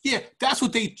pay? Yeah, that's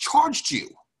what they charged you.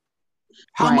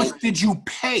 How much did you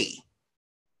pay?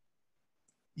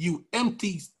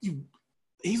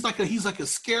 He's like a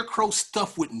scarecrow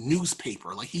stuffed with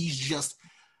newspaper. Like,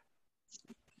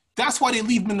 that's why they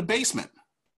leave him in the basement.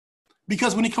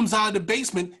 Because when he comes out of the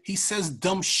basement, he says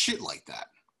dumb shit like that.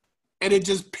 And it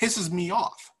just pisses me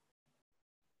off.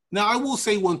 Now, I will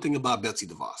say one thing about Betsy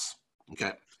DeVos,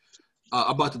 okay?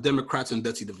 About the Democrats and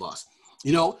Betsy DeVos.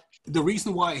 The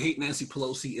reason why I hate Nancy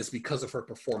Pelosi is because of her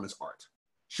performance art.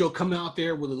 She'll come out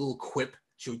there with a little quip.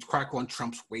 She'll crack on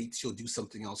Trump's weight. She'll do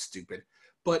something else stupid.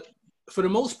 But for the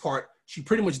most part, she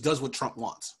pretty much does what Trump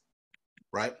wants,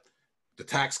 right? The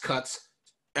tax cuts,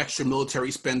 extra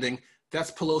military spending, that's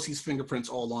Pelosi's fingerprints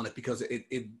all on it because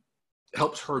it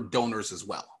helps her donors as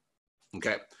well,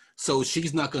 okay? So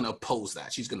she's not going to oppose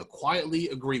that. She's going to quietly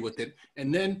agree with it.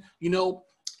 And then, you know,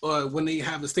 when they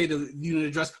have the State of the Union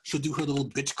address, she'll do her little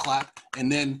bitch clap, and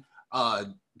then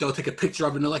they'll take a picture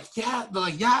of it, and they're like,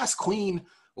 yes, queen,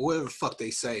 or whatever the fuck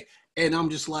they say. And I'm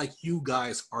just like, you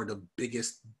guys are the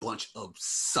biggest bunch of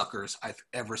suckers I've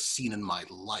ever seen in my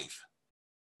life.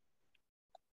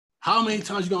 How many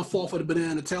times are you going to fall for the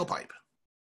banana in the tailpipe,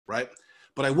 right?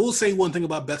 But I will say one thing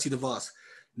about Betsy DeVos.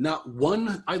 Not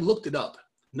one, I looked it up,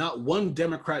 not one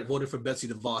Democrat voted for Betsy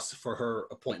DeVos for her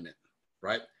appointment,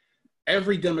 right?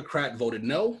 Every Democrat voted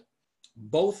no.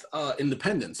 Both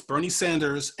independents, Bernie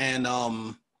Sanders and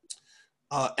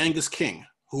Angus King,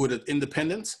 who were the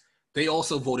independents, they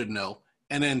also voted no.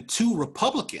 And then 2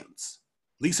 Republicans,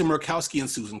 Lisa Murkowski and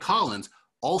Susan Collins,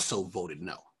 also voted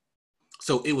no.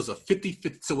 So it was a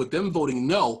 50-50. So with them voting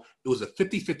no, it was a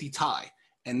 50-50 tie.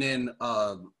 And then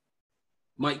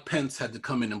Mike Pence had to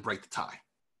come in and break the tie.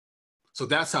 So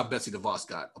that's how Betsy DeVos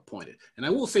got appointed. And I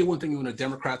will say one thing on the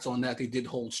Democrats on that, they did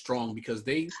hold strong because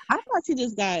they... I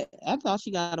thought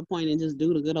she got appointed just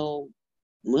due to good old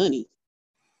money.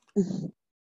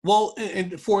 Well,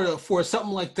 and for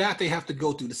something like that, they have to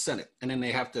go through the Senate, and then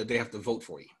they have to vote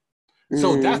for you.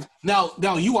 So that's now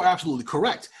you are absolutely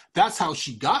correct. That's how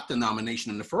she got the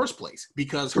nomination in the first place,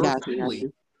 because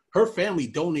her family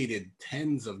donated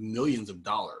tens of millions of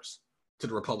dollars to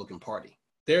the Republican Party.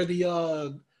 They're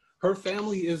her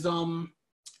family is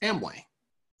Amway.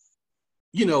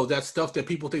 You know, that stuff that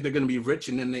people think they're going to be rich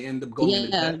and then they end up going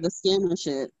into debt. The scammer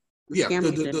shit.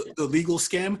 The legal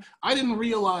scam. I didn't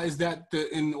realize that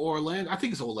in Orlando, I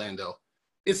think it's Orlando,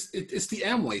 it's the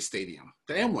Amway Stadium,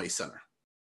 the Amway Center.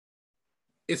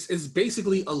 It's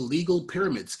basically a legal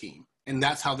pyramid scheme, and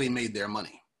that's how they made their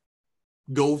money.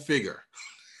 Go figure.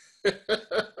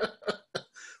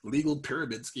 Legal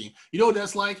pyramid scheme. You know what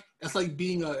that's like? That's like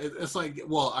being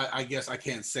I guess I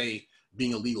can't say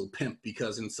being a legal pimp,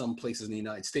 because in some places in the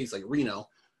United States, like Reno,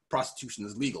 prostitution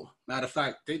is legal. Matter of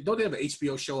fact, don't they have an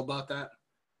HBO show about that?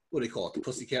 What do they call it? The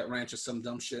Pussycat Ranch or some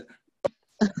dumb shit?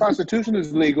 Prostitution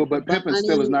is legal, but pimping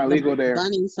still is not legal there.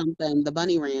 The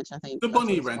Bunny Ranch, I think. The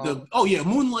Bunny Ranch.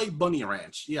 Moonlight Bunny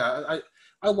Ranch. Yeah,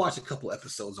 I watched a couple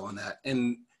episodes on that,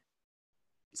 and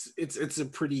it's a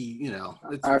pretty, you know.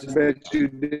 I bet you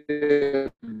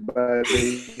did,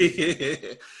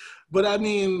 buddy. But I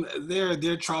mean,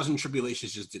 their trials and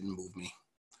tribulations just didn't move me.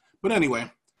 But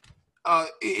anyway,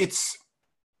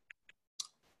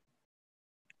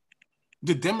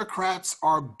 the Democrats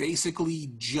are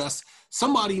basically just,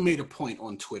 somebody made a point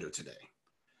on Twitter today,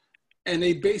 and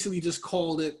they basically just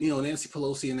called it, you know, Nancy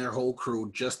Pelosi and their whole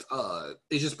crew it's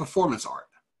just performance art.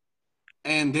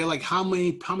 And they're like, how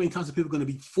many times are people going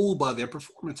to be fooled by their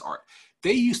performance art?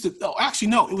 They used to,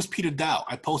 it was Peter Dow.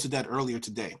 I posted that earlier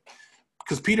today,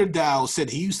 because Peter Dow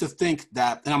said he used to think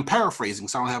that, and I'm paraphrasing,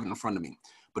 so I don't have it in front of me,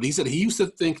 but he said he used to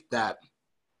think that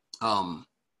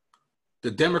the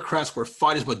Democrats were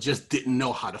fighters, but just didn't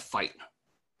know how to fight,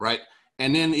 right?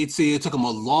 And then it took them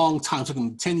a long time, it took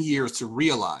them 10 years to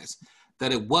realize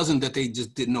that it wasn't that they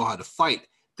just didn't know how to fight,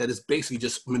 that it's basically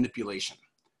just manipulation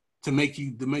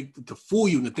to fool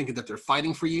you into thinking that they're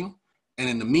fighting for you. And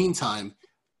in the meantime,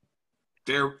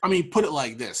 put it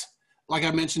like this. Like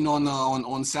I mentioned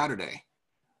on Saturday,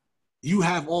 you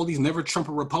have all these never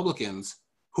Trumper Republicans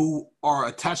who are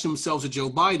attaching themselves to Joe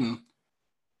Biden.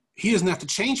 He doesn't have to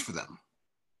change for them.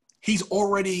 He's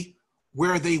already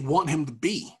where they want him to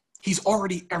be. He's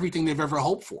already everything they've ever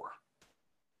hoped for,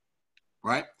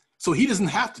 right? So he doesn't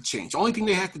have to change. The only thing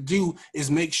they have to do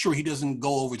is make sure he doesn't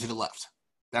go over to the left.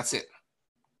 That's it.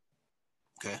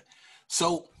 Okay.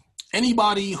 So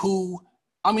anybody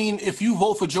if you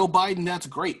vote for Joe Biden, that's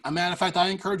great. As a matter of fact, I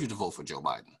encourage you to vote for Joe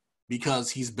Biden because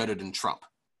he's better than Trump.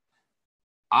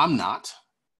 I'm not,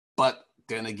 but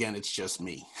then again, it's just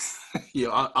me.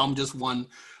 I'm just one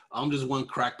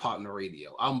crackpot on the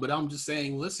radio. But I'm just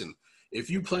saying, listen, if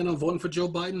you plan on voting for Joe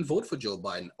Biden, vote for Joe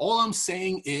Biden. All I'm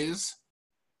saying is,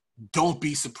 don't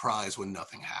be surprised when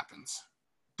nothing happens.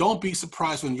 Don't be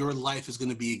surprised when your life is going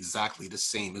to be exactly the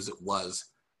same as it was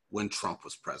when Trump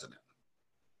was president.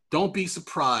 Don't be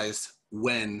surprised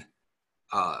when,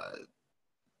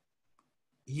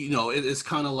 it's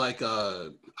kind of like,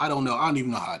 I don't even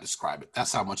know how to describe it.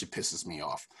 That's how much it pisses me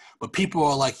off. But people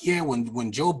are like, yeah,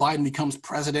 when Joe Biden becomes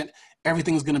president,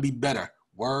 everything's going to be better.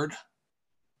 Word?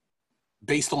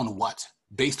 Based on what?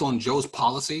 Based on Joe's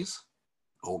policies?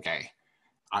 Okay.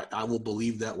 I will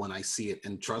believe that when I see it.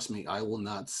 And trust me, I will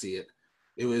not see it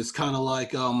It was kind of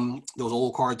like those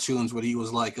old cartoons where he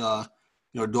was like, dog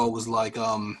was like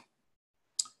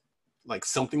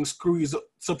something screwy is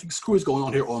going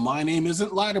on here, or my name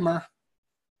isn't Latimer,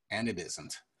 and it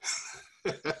isn't.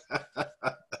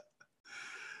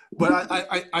 But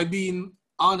I mean,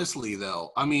 honestly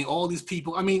though, I mean, all these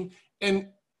people, I mean, and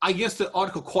I guess the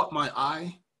article caught my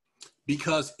eye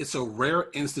because it's a rare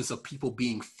instance of people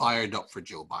being fired up for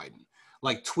Joe Biden.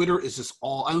 Like Twitter is just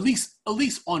all, at least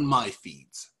on my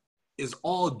feeds, is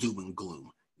all doom and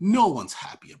gloom. No one's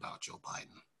happy about Joe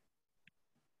Biden.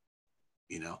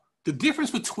 You know, the difference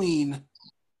between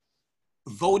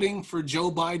voting for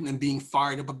Joe Biden and being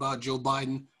fired up about Joe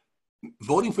Biden,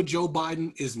 voting for Joe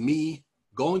Biden is me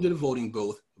going to the voting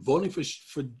booth, voting for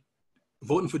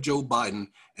Joe Biden,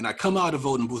 and I come out of the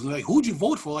voting booth and like, who'd you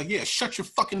vote for? Like, yeah, shut your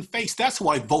fucking face. That's who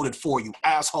I voted for, you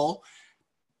asshole.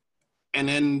 And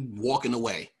then walking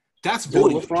away. That's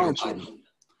voting for Joe Biden.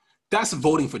 That's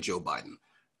voting for Joe Biden.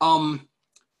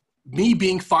 Me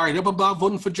being fired up about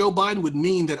voting for Joe Biden would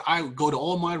mean that I would go to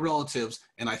all my relatives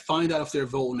and I find out if they're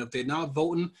voting. If they're not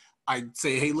voting, I'd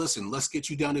say, hey, listen, let's get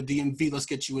you down to DMV. Let's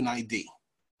get you an ID.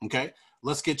 Okay?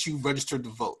 Let's get you registered to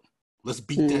vote. Let's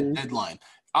beat that deadline.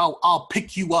 I'll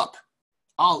pick you up.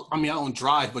 I don't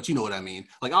drive, but you know what I mean.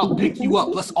 Like, I'll pick you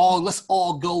up. Let's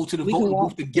all go to the voting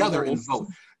booth together and vote.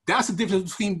 That's the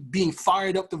difference between being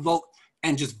fired up to vote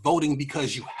and just voting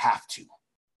because you have to.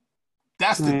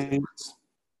 That's the difference.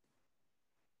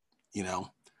 You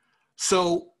know?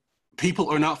 So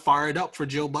people are not fired up for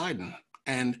Joe Biden.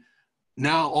 And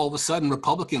now all of a sudden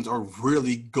Republicans are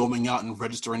really going out and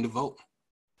registering to vote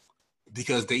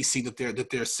because they see that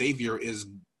their savior is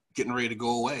getting ready to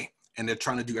go away. And they're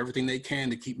trying to do everything they can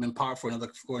to keep him in power for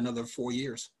another 4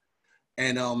 years.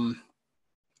 And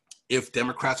if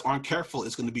Democrats aren't careful,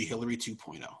 it's going to be Hillary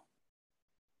 2.0.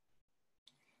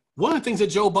 One of the things that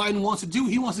Joe Biden wants to do,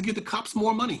 he wants to give the cops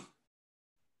more money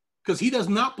because he does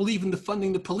not believe in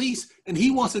defunding the police, and he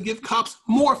wants to give cops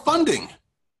more funding.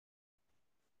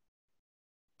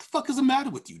 The fuck is the matter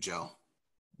with you, Joe?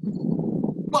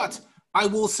 But I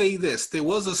will say this. There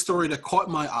was a story that caught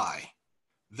my eye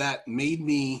that made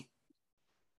me,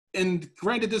 and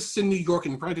granted this is in New York,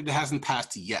 and granted it hasn't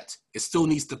passed yet. It still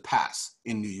needs to pass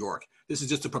in New York. This is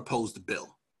just a proposed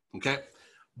bill, okay?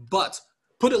 But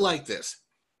put it like this.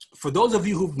 For those of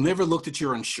you who've never looked at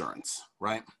your insurance,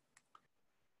 right?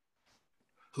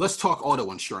 Let's talk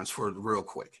auto insurance for real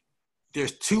quick.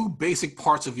 There's two basic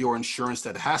parts of your insurance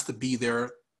that has to be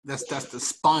there. That's the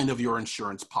spine of your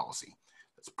insurance policy.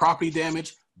 That's property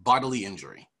damage, bodily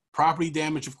injury. Property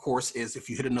damage, of course, is if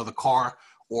you hit another car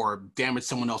or damage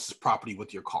someone else's property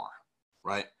with your car,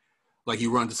 right? Like you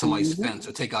run into somebody's fence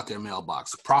or take out their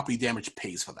mailbox. Property damage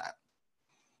pays for that.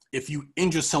 If you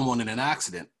injure someone in an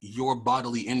accident, your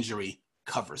bodily injury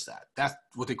covers that. That's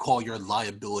what they call your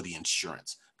liability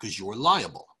insurance because you're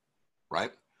liable,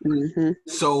 right?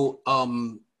 So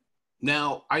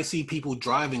now I see people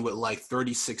driving with like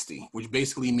 30-60, which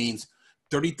basically means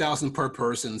 30,000 per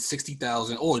person,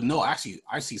 60,000. Oh no, actually,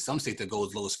 I see some states that go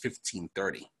as low as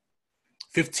 15-30.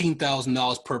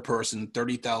 $15,000 per person,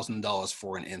 $30,000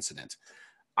 for an incident.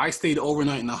 I stayed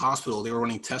overnight in the hospital. They were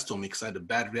running tests on me because I had a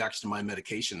bad reaction to my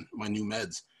medication, my new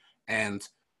meds, and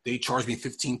they charged me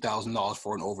 $15,000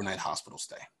 for an overnight hospital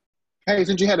stay. Hey,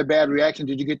 since you had a bad reaction,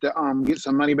 did you get to get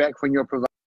some money back from your provider?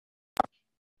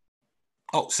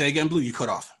 Oh, say again, Blue. You cut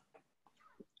off.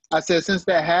 I said, since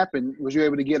that happened, was you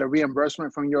able to get a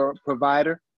reimbursement from your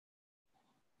provider?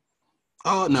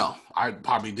 No, I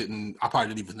probably didn't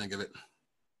even think of it.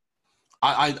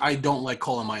 I don't like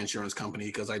calling my insurance company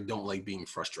because I don't like being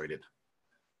frustrated.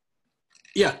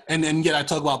 Yeah, and yet I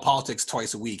talk about politics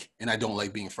twice a week, and I don't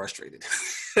like being frustrated.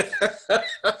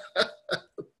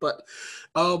 But,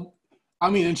 I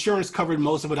mean, insurance covered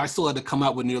most of it. I still had to come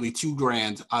out with nearly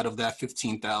 $2,000 out of that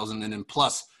 $15,000, and then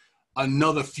plus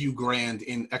another few grand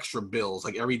in extra bills.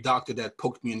 Like every doctor that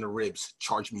poked me in the ribs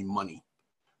charged me money.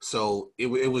 So it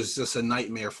was just a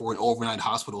nightmare for an overnight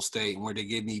hospital stay where they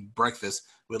gave me breakfast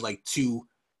with like 2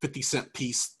 50-cent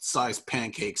piece sized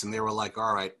pancakes. And they were like,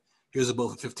 all right, here's a bill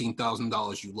for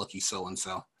 $15,000, you lucky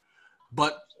so-and-so.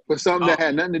 But something that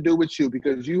had nothing to do with you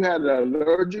because you had an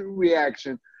allergic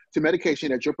reaction to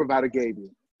medication that your provider gave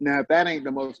you. Now, if that ain't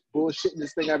the most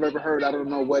bullshittingest thing I've ever heard, I don't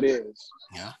know what is.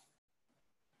 Yeah.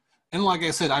 And like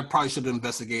I said, I probably should have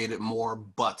investigated it more,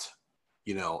 but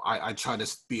you know, I try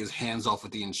to be as hands-off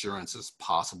with the insurance as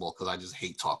possible because I just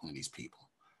hate talking to these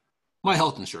people. My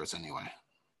health insurance, anyway.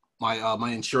 My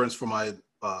insurance for my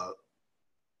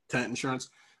tenant insurance,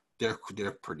 they're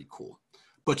pretty cool.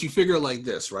 But you figure like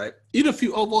this, right? Even if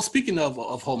you, speaking of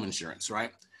home insurance,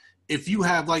 right? If you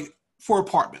have like 4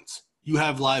 apartments, you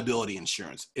have liability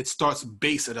insurance. It starts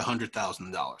base at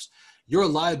 $100,000. Your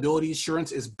liability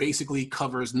insurance is basically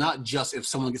covers not just if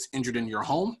someone gets injured in your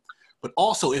home, but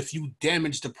also if you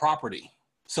damage the property.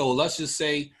 So let's just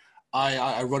say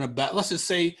I run a bat. Let's just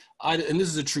say and this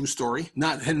is a true story.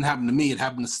 It didn't happen to me. It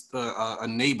happened to a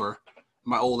neighbor in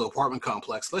my old apartment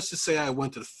complex. Let's just say I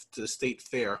went to the state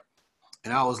fair,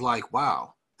 and I was like,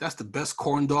 wow, that's the best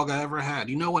corn dog I ever had.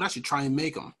 You know what? I should try and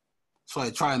make them. So I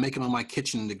try and make them in my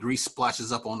kitchen. The grease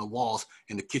splashes up on the walls,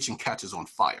 and the kitchen catches on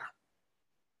fire.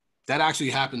 That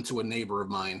actually happened to a neighbor of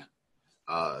mine.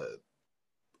 I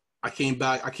came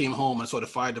home and saw the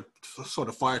fire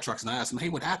trucks, and I asked him, "Hey,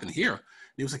 what happened here?" And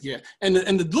he was like, "Yeah." And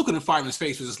the look on the fireman's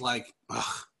face was just like,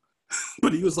 ugh.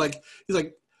 But he's like,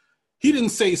 he didn't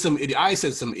say some idiot. I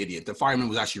said some idiot. The fireman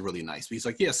was actually really nice. But he's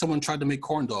like, yeah, someone tried to make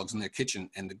corn dogs in their kitchen,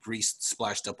 and the grease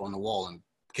splashed up on the wall, and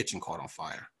the kitchen caught on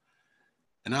fire.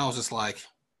 And I was just like,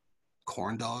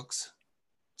 corn dogs?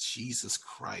 Jesus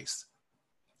Christ.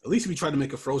 At least if you tried to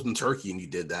make a frozen turkey and you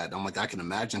did that, I'm like, I can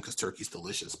imagine because turkey's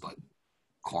delicious, but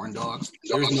corn dogs?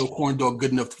 There's no corn dog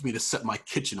good enough for me to set my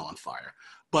kitchen on fire.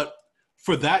 But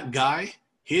for that guy,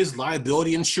 his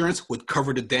liability insurance would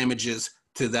cover the damages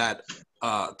to that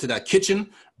kitchen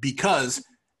because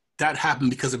that happened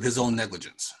because of his own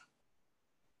negligence.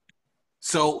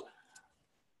 So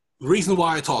the reason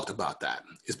why I talked about that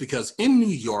is because in New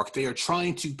York, they are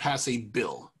trying to pass a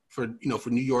bill for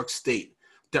New York State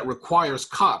that requires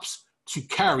cops to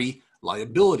carry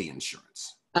liability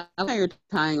insurance. I like how you're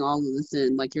tying all of this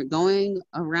in. Like you're going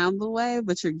around the way,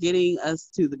 but you're getting us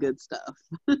to the good stuff.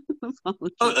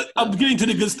 I'm getting to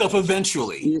the good stuff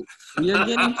eventually. You're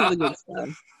getting to the good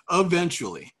stuff.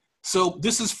 Eventually. So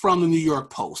this is from the New York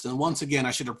Post. And once again,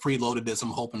 I should have preloaded this.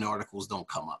 I'm hoping the articles don't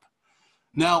come up.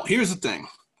 Now, here's the thing,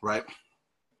 right?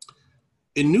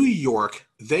 In New York,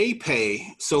 they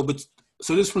pay, so this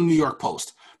is from New York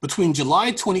Post. Between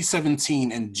July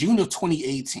 2017 and June of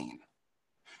 2018,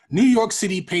 New York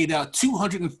City paid out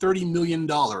 $230 million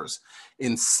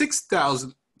in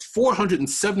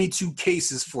 6,472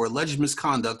 cases for alleged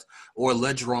misconduct or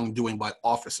alleged wrongdoing by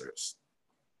officers,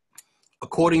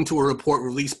 according to a report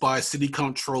released by City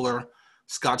Comptroller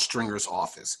Scott Stringer's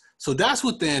office. So that's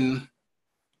within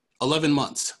 11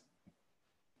 months.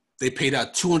 They paid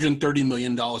out $230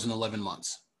 million in 11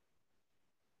 months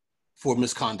for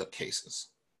misconduct cases,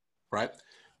 right?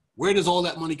 Where does all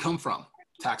that money come from?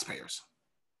 Taxpayers.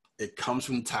 It comes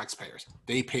from the taxpayers.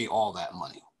 They pay all that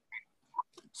money.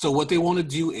 So what they want to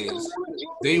do is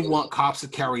they want cops to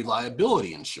carry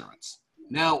liability insurance.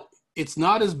 Now, it's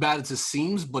not as bad as it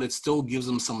seems, but it still gives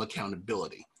them some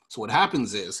accountability. So what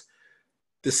happens is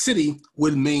the city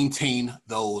would maintain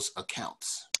those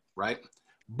accounts, right?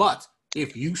 But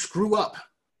if you screw up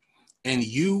and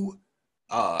you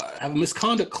have a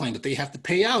misconduct claim that they have to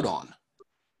pay out on,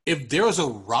 if there's a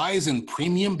rise in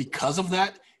premium because of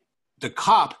that, the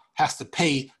cop has to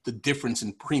pay the difference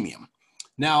in premium.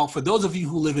 Now, for those of you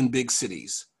who live in big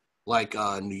cities like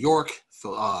New York,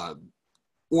 or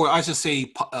I should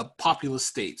say populous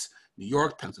states, New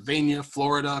York, Pennsylvania,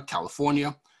 Florida,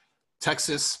 California,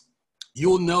 Texas,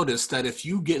 you'll notice that if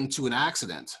you get into an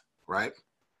accident, right,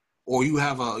 or you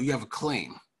have a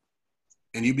claim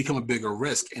and you become a bigger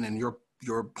risk and then your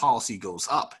policy goes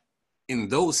up, in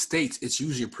those states, it's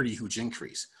usually a pretty huge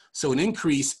increase. So an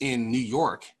increase in New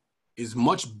York is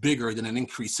much bigger than an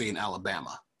increase, say, in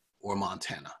Alabama or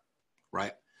Montana,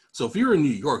 right? So if you're in New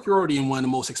York, you're already in one of the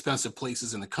most expensive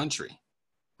places in the country,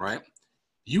 right?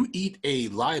 You eat a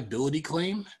liability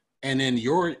claim and then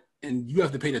you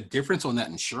have to pay the difference on that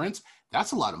insurance.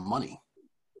 That's a lot of money.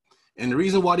 And the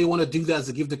reason why they want to do that is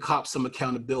to give the cops some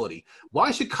accountability.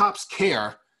 Why should cops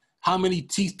care how many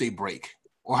teeth they break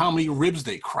or how many ribs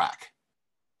they crack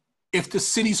if the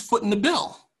city's footing the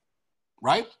bill,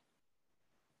 right?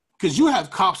 Because you have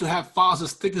cops who have files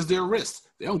as thick as their wrists.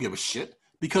 They don't give a shit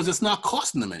because it's not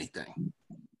costing them anything.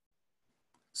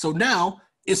 So now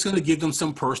it's going to give them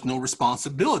some personal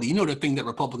responsibility. You know, the thing that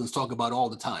Republicans talk about all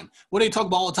the time. What do they talk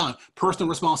about all the time? Personal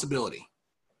responsibility.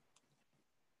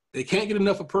 They can't get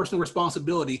enough of personal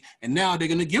responsibility, and now they're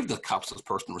going to give the cops this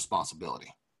personal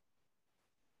responsibility.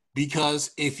 Because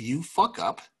if you fuck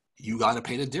up, you got to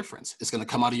pay the difference. It's going to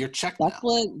come out of your check now.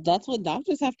 That's what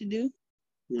doctors have to do.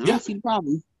 I don't see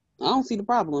the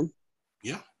problem.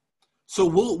 Yeah. So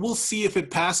we'll see if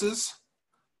it passes,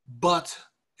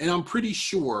 and I'm pretty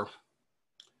sure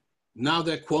now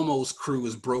that Cuomo's crew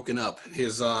is broken up,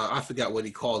 his I forgot what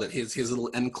he called it, his little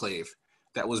enclave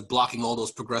that was blocking all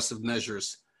those progressive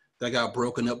measures that got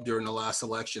broken up during the last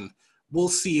election. We'll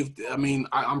see if,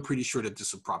 I'm pretty sure that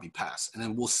this will probably pass. And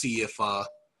then we'll see if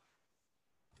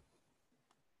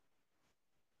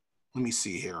Let me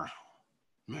see here.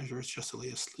 Measures just to lay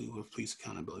a slew of police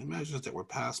accountability measures that were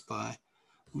passed by.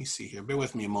 Let me see here. Bear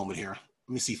with me a moment here.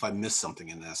 Let me see if I missed something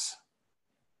in this.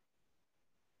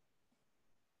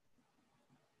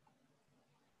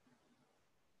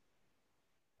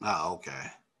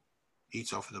 Okay.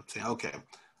 Each offered obtain. Okay.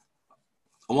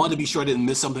 I wanted to be sure I didn't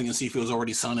miss something and see if it was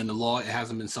already signed into law. It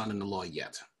hasn't been signed into law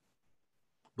yet.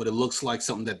 But it looks like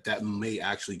something that may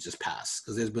actually just pass,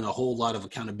 because there's been a whole lot of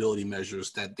accountability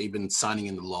measures that they've been signing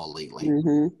into law lately.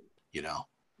 You know.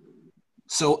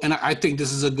 So, and I think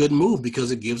this is a good move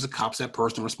because it gives the cops that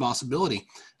personal responsibility.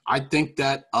 I think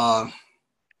that I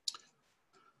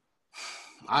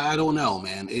don't know,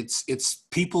 man. It's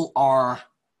people are,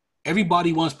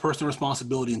 everybody wants personal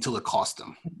responsibility until it costs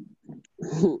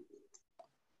them.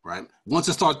 Right? Once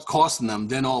it starts costing them,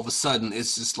 then all of a sudden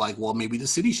it's just like, well, maybe the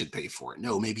city should pay for it.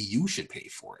 No, maybe you should pay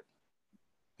for it.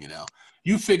 You know,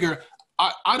 you figure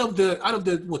out of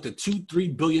the what, the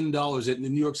 $2-3 billion that the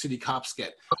New York City cops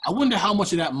get, I wonder how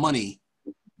much of that money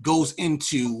goes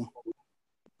into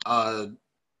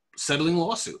settling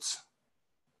lawsuits.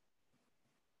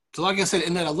 So like I said,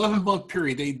 in that 11-month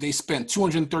period, they spent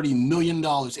 $230 million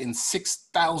in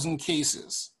 6,000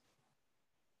 cases.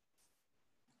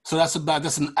 So that's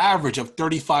an average of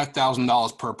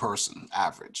 $35,000 per person,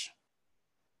 average.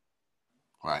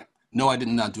 Right? No, I did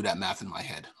not do that math in my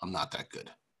head. I'm not that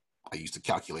good. I used a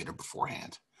calculator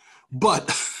beforehand. But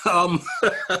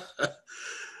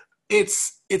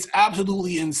it's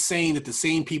absolutely insane that the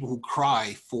same people who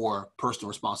cry for personal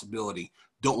responsibility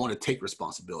don't want to take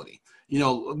responsibility. You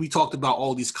know, we talked about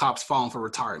all these cops filing for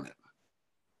retirement,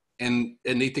 and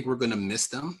they think we're going to miss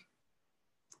them.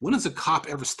 When has a cop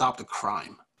ever stopped a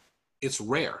crime? It's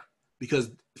rare, because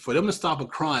for them to stop a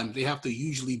crime, they have to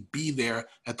usually be there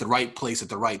at the right place at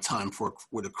the right time for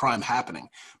the crime happening.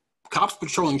 Cops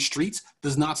patrolling streets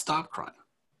does not stop crime.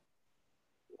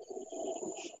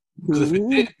 Because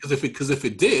if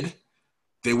it did,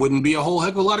 there wouldn't be a whole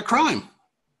heck of a lot of crime.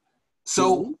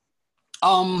 So,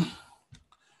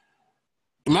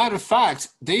 matter of fact,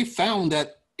 they found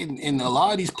that in a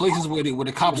lot of these places where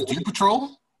the cops do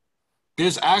patrol,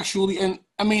 there's actually, and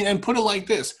put it like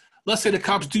this. Let's say the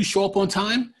cops do show up on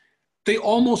time, they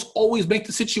almost always make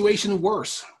the situation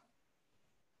worse.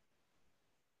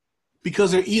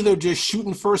 Because they're either just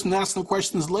shooting first and asking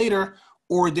questions later,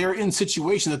 or they're in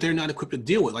situations that they're not equipped to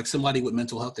deal with, like somebody with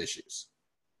mental health issues.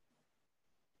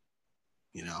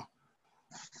 You know?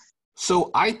 So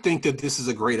I think that this is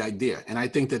a great idea. And I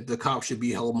think that the cops should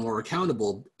be held more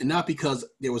accountable, and not because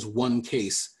there was one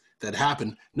case that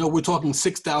happened. No, we're talking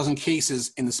 6,000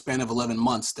 cases in the span of 11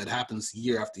 months that happens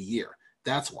year after year.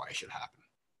 That's why it should happen.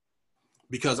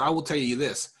 Because I will tell you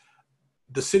this,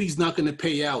 the city's not going to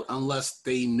pay out unless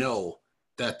they know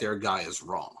that their guy is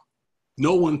wrong.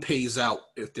 No one pays out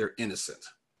if they're innocent.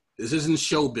 This isn't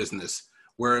show business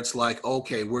where it's like,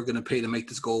 okay, we're going to pay to make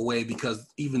this go away because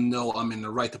even though I'm in the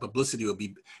right, the publicity will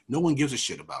be, no one gives a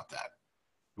shit about that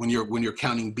when you're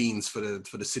counting beans for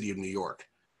the city of New York.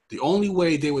 The only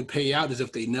way they would pay out is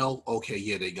if they know, okay,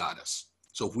 yeah, they got us.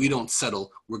 So if we don't settle,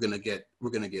 we're gonna get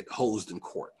hosed in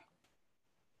court.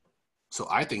 So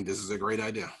I think this is a great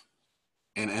idea,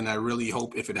 and I really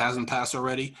hope, if it hasn't passed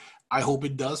already, I hope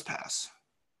it does pass.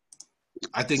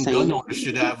 I think gun owners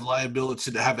should have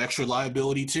liability, to have extra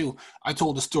liability too. I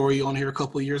told a story on here a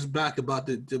couple of years back about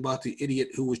the idiot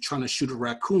who was trying to shoot a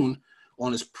raccoon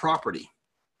on his property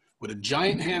with a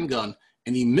giant handgun,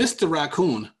 and he missed the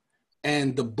raccoon.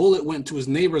 And the bullet went to his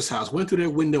neighbor's house, went through their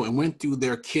window, and went through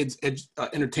their kids'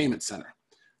 entertainment center.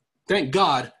 Thank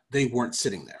God they weren't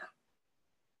sitting there.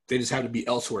 They just had to be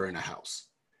elsewhere in the house.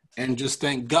 And just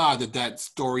thank God that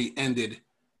story ended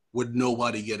with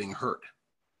nobody getting hurt.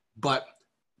 But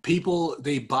people,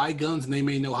 they buy guns and they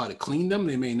may know how to clean them.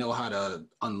 They may know how to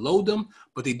unload them,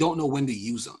 but they don't know when to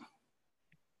use them.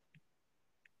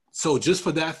 So just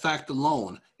for that fact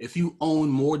alone, if you own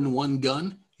more than one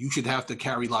gun, you should have to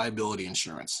carry liability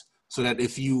insurance so that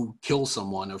if you kill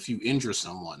someone or if you injure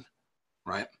someone,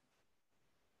 right,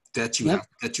 that you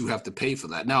have to pay for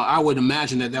that. Now, I would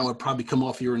imagine that would probably come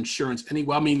off your insurance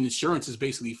anyway. I mean, insurance is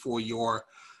basically for your,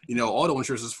 auto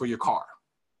insurance is for your car,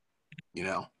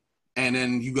 and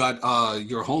then you got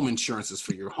your home insurance is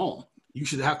for your home. You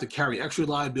should have to carry extra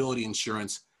liability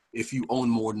insurance if you own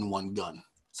more than one gun,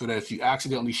 so that if you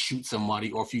accidentally shoot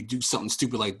somebody or if you do something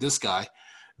stupid like this guy,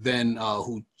 then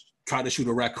who tried to shoot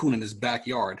a raccoon in his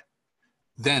backyard,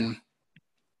 then,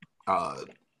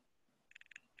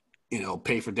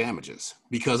 pay for damages.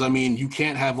 Because, you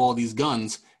can't have all these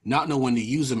guns, not know when to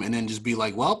use them, and then just be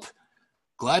like, well,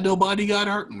 glad nobody got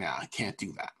hurt. Nah, I can't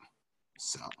do that.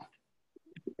 So,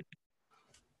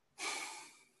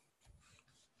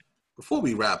 Before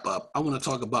we wrap up, I want to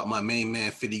talk about my main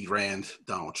man, 50 grand,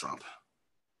 Donald Trump.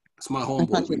 It's my I homeboy.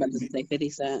 thought you were about to say 50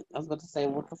 Cent. I was about to say,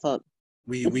 what the fuck?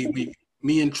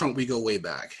 Me and Trump, we go way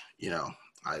back.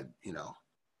 I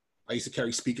used to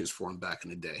carry speakers for him back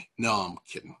in the day. No, I'm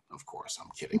kidding. Of course,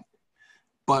 I'm kidding.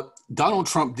 But Donald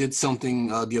Trump did something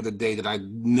the other day that I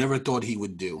never thought he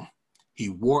would do. He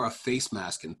wore a face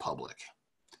mask in public.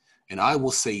 And I will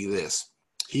say this.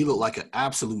 He looked like an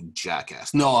absolute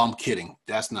jackass. No, I'm kidding.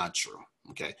 That's not true.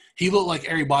 Okay. He looked like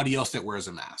everybody else that wears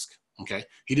a mask. Okay.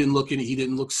 He didn't look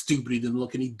stupid. He didn't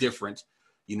look any different.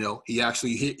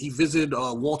 He visited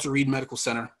Walter Reed Medical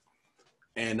Center,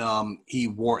 and he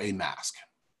wore a mask.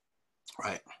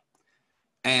 Right.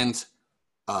 And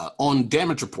on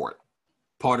Damage Report,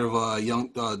 part of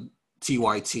young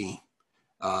TYT,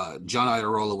 John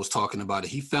Iadarola was talking about it.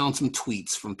 He found some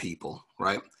tweets from people,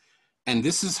 right? And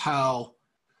this is how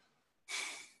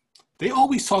they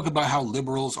always talk about how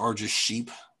liberals are just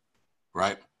sheep,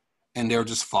 right? And they're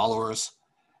just followers.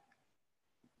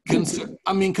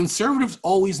 Conservatives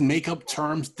always make up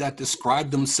terms that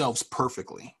describe themselves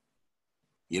perfectly,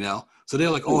 So they're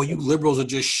like, oh, you liberals are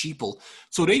just sheeple.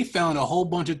 So they found a whole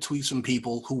bunch of tweets from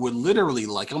people who were literally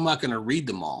like, I'm not going to read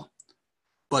them all,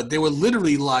 but they were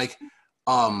literally like,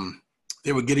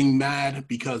 they were getting mad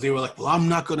because they were like, well, I'm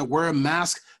not going to wear a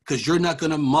mask because you're not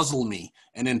going to muzzle me.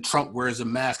 And then Trump wears a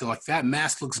mask. And like, that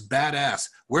mask looks badass.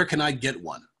 Where can I get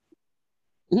one?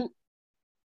 Mm-hmm.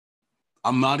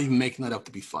 I'm not even making that up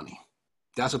to be funny.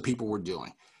 That's what people were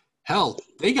doing. Hell,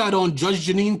 they got on Judge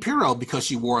Jeanine Pirro because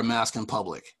she wore a mask in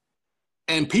public.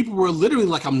 And people were literally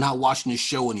like, I'm not watching this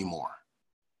show anymore.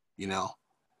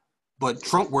 But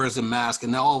Trump wears a mask,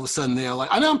 and now all of a sudden they're like,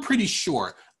 and I'm pretty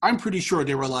sure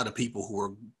there were a lot of people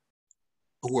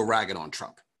who were ragging on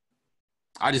Trump.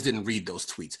 I just didn't read those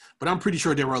tweets, but I'm pretty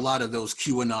sure there were a lot of those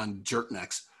QAnon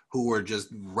jerknecks who were just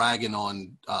ragging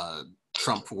on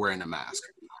Trump for wearing a mask.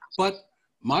 But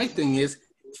my thing is,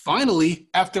 finally,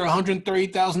 after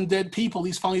 130,000 dead people,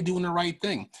 he's finally doing the right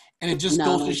thing. And it just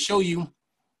goes to show you,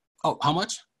 how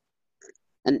much?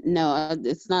 No,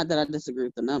 it's not that I disagree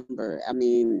with the number. I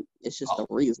mean, it's just the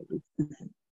reason.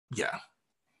 Yeah.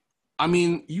 I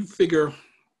mean, you figure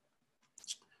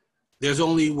there's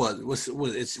only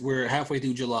we're halfway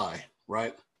through July,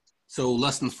 right? So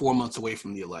less than 4 months away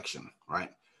from the election,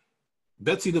 right?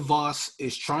 Betsy DeVos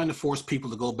is trying to force people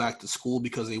to go back to school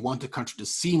because they want the country to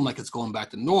seem like it's going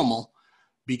back to normal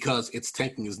because it's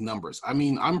tanking his numbers. I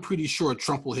mean, I'm pretty sure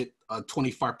Trump will hit a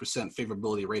 25%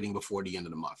 favorability rating before the end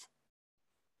of the month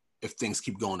if things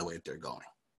keep going the way that they're going,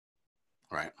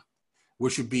 right?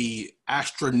 Which would be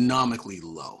astronomically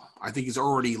low. I think he's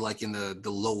already like in the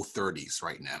low 30s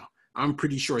right now. I'm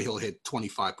pretty sure he'll hit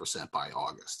 25% by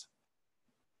August.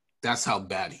 That's how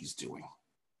bad he's doing,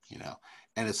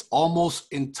 And it's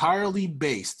almost entirely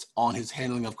based on his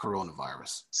handling of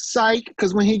coronavirus. Psych,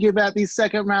 because when he give out these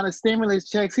second round of stimulus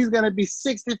checks, he's going to be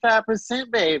 65%,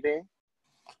 baby.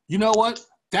 You know what?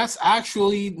 That's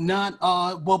actually not,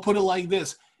 put it like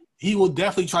this. He will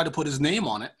definitely try to put his name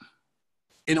on it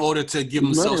in order to give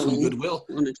himself some goodwill.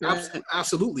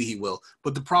 Absolutely he will.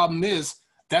 But the problem is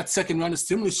that second round of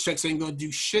stimulus checks ain't going to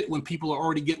do shit when people are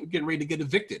already getting ready to get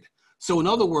evicted. So in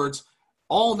other words,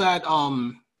 all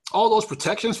those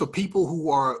protections for people who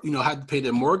are, had to pay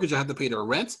their mortgage or had to pay their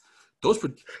rent, those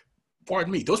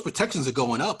protections are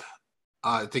going up,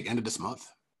 I think, end of this month.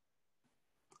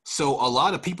 So a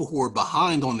lot of people who are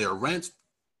behind on their rent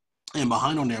and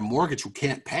behind on their mortgage who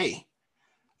can't pay,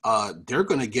 they're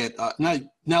going to get,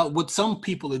 now what some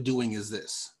people are doing is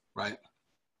this, right?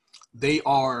 They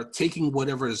are taking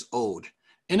whatever is owed.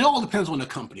 And it all depends on the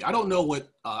company. I don't know what,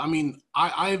 I've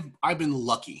been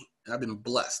lucky and I've been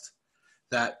blessed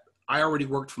that I already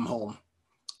worked from home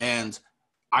and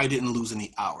I didn't lose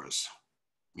any hours.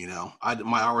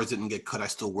 My hours didn't get cut. I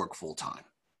still work full time.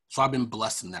 So I've been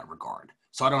blessed in that regard.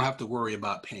 So I don't have to worry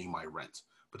about paying my rent.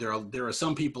 But there are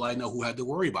some people I know who had to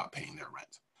worry about paying their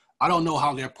rent. I don't know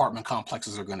how their apartment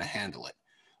complexes are going to handle it.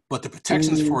 But the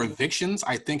protections for evictions,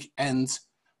 I think, ends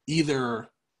either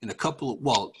in a couple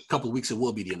of weeks. It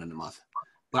will be the end of the month.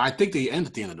 But I think they end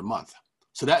at the end of the month.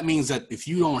 So that means that if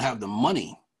you don't have the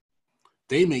money,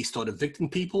 they may start evicting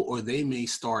people or they may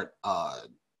start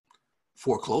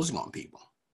foreclosing on people.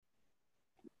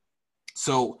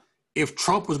 So if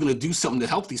Trump was going to do something to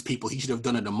help these people, he should have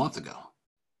done it a month ago.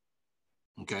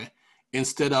 Okay,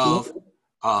 instead of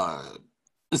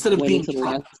being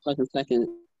Trump.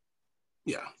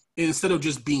 Yeah, instead of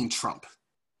just being Trump,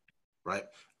 right?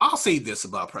 I'll say this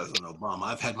about President Obama.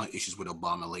 I've had my issues with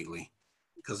Obama lately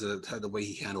because of the way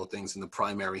he handled things in the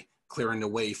primary, clearing the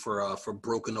way for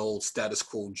broken old status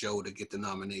quo Joe to get the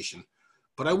nomination.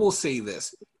 But I will say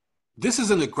this. This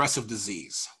is an aggressive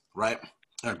disease, right?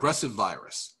 An aggressive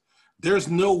virus. There's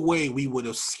no way we would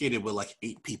have skated with like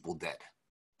 8 people dead.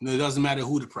 It doesn't matter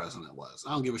who the president was.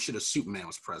 I don't give a shit if Superman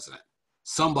was president.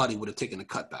 Somebody would have taken a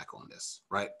cutback on this,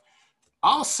 right?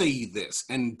 I'll say this,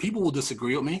 and people will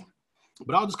disagree with me,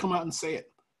 but I'll just come out and say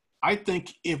it. I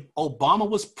think if Obama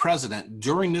was president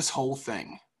during this whole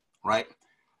thing, right,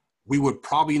 we would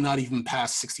probably not even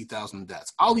pass 60,000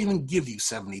 deaths. I'll even give you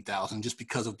 70,000 just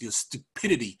because of the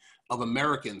stupidity of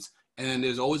Americans. And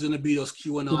there's always going to be those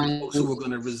QAnon folks who are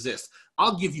going to resist.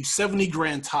 I'll give you 70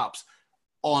 grand tops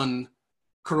on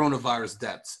coronavirus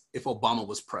deaths if Obama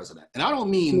was president. And I don't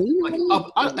mean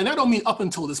up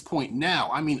until this point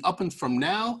now. I mean up and from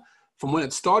now, from when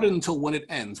it started until when it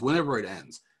ends, whenever it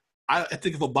ends. I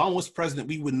think if Obama was president,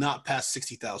 we would not pass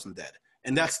 60,000 dead.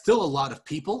 And that's still a lot of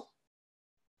people.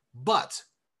 But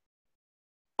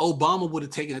Obama would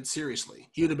have taken it seriously.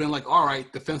 He would have been like, all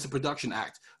right, Defense and Production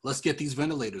Act. Let's get these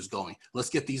ventilators going. Let's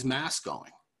get these masks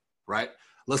going, right?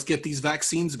 Let's get these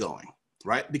vaccines going,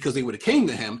 right? Because they would have came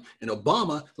to him, and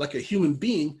Obama, like a human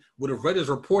being, would have read his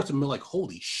reports and been like,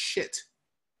 holy shit,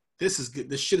 this is good.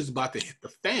 This shit is about to hit the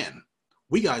fan.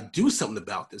 We got to do something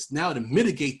about this now to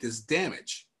mitigate this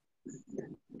damage.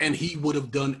 And he would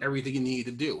have done everything he needed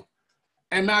to do.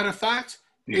 And matter of fact,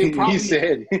 he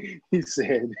said,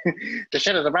 the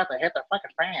shit is about to hit the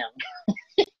fucking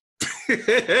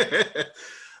fan.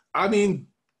 I mean,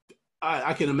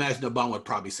 I can imagine Obama would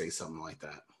probably say something like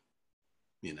that.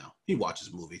 You know, he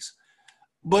watches movies.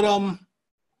 But,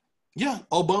 yeah,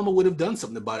 Obama would have done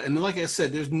something about it. And like I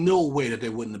said, there's no way that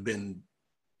there wouldn't have been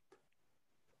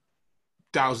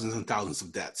thousands and thousands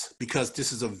of deaths because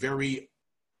this is a very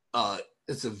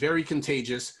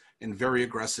contagious and very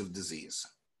aggressive disease.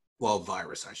 Well,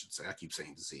 virus, I should say. I keep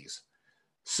saying disease.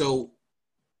 So,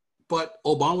 but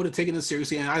Obama would have taken it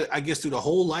seriously. And I guess through the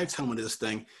whole lifetime of this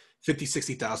thing, 50,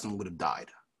 60,000 would have died,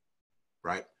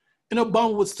 right? And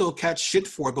Obama would still catch shit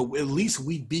for it, but at least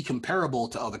we'd be comparable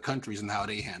to other countries and how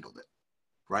they handled it,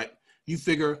 right? You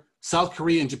figure South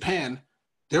Korea and Japan,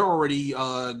 they're already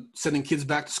sending kids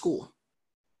back to school,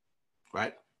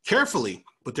 right? Carefully,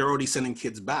 but they're already sending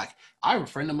kids back. I have a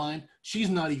friend of mine,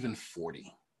 she's not even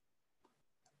 40.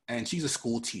 And she's a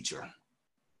school teacher.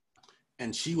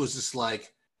 And she was just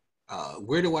like,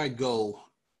 where do I go?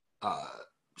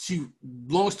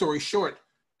 Long story short,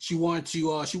 she wanted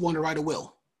to write a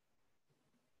will.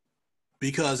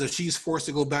 Because if she's forced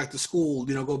to go back to school,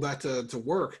 go back to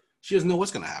work, she doesn't know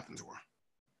what's going to happen to her.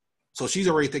 So she's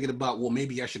already thinking about, well,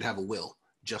 maybe I should have a will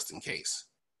just in case.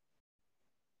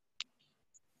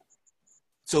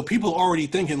 So people are already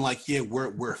thinking like, yeah,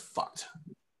 we're fucked.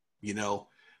 We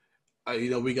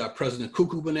got President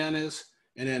Cuckoo Bananas,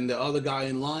 and then the other guy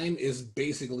in line is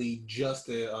basically just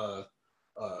an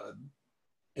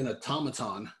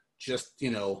automaton, just,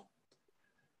 who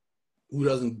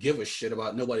doesn't give a shit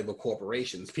about nobody but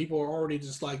corporations. People are already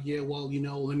just like, yeah, well,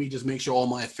 let me just make sure all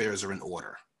my affairs are in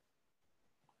order.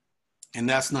 And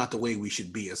that's not the way we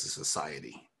should be as a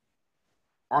society.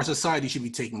 Our society should be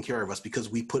taking care of us because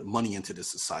we put money into this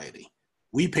society.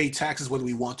 We pay taxes whether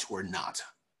we want to or not.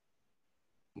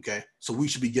 Okay, so we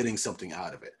should be getting something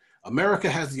out of it. America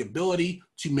has the ability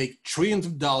to make trillions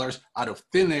of dollars out of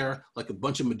thin air like a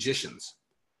bunch of magicians.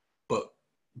 But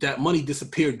that money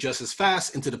disappeared just as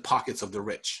fast into the pockets of the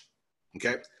rich.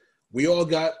 Okay, we all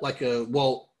got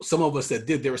some of us that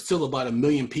did. There were still about 1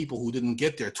 million people who didn't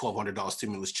get their $1,200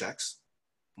 stimulus checks.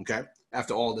 Okay,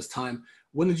 after all this time.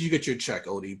 When did you get your check,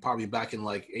 Odie? Probably back in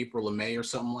like April or May or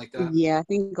something like that? Yeah, I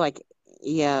think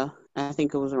I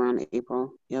think it was around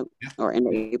April. Yep. Yeah. Or end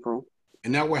of April.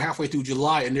 And now we're halfway through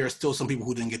July, and there are still some people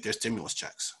who didn't get their stimulus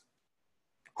checks,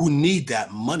 who need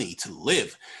that money to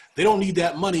live. They don't need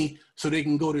that money so they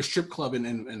can go to a strip club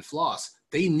and floss.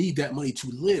 They need that money to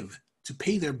live, to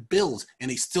pay their bills,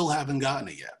 and they still haven't gotten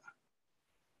it yet.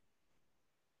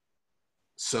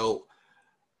 So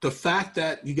the fact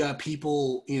that you got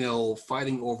people,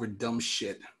 fighting over dumb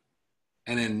shit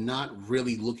and then not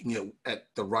really looking at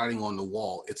the writing on the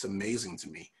wall, it's amazing to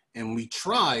me. And we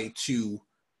try to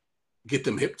get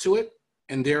them hip to it,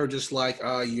 and they're just like,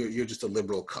 you're just a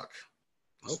liberal cuck.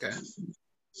 Okay.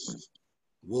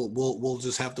 We'll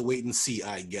just have to wait and see,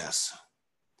 I guess.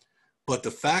 But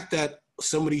the fact that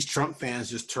some of these Trump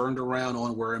fans just turned around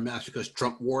on wearing masks because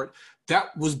Trump wore it,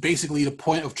 that was basically the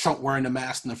point of Trump wearing the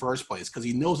mask in the first place, because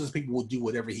he knows his people will do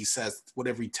whatever he says,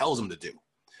 whatever he tells them to do.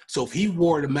 So if he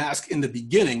wore the mask in the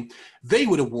beginning, they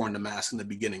would have worn the mask in the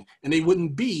beginning, and they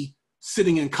wouldn't be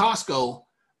sitting in Costco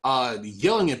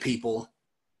yelling at people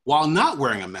while not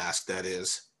wearing a mask, that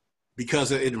is,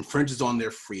 because it infringes on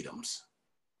their freedoms.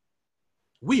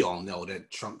 we all know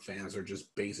that Trump fans are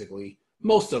just basically,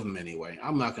 most of them anyway.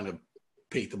 I'm not going to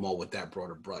paint them all with that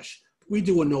broader brush. We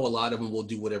do know a lot of them will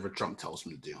do whatever Trump tells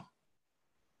them to do.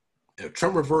 If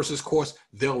Trump reverses course,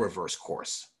 they'll reverse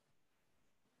course.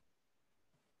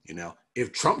 You know,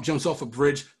 if Trump jumps off a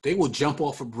bridge, they will jump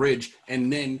off a bridge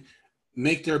and then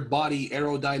make their body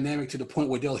aerodynamic to the point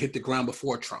where they'll hit the ground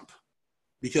before Trump,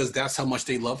 because that's how much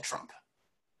they love Trump.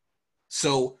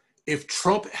 So if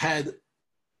Trump had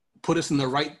put us in the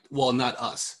right, well, not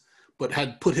us, but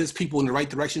had put his people in the right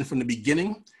direction from the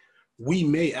beginning, we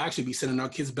may actually be sending our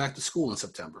kids back to school in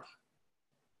September.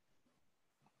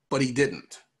 But he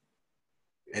didn't.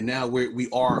 And now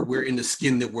we're in the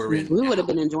skin that we're in. We would have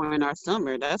been enjoying our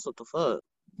summer. That's what the fuck.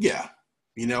 Yeah.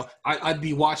 You know, I'd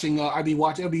be in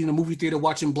the movie theater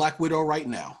watching Black Widow right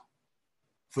now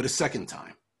for the second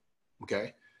time.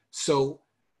 Okay. So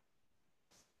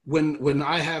when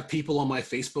I have people on my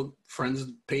Facebook friends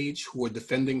page who are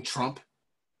defending Trump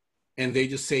and they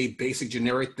just say basic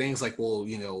generic things like, well,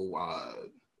 you know,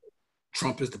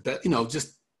 Trump is the best, you know,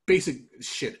 just basic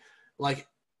shit. Like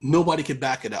nobody could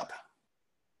back it up.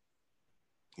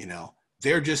 You know,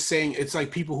 they're just saying, it's like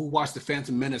people who watched The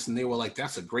Phantom Menace and they were like,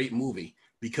 that's a great movie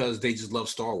because they just love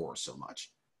Star Wars so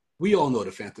much. We all know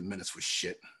The Phantom Menace was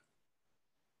shit.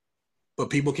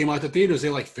 But people came out the theaters,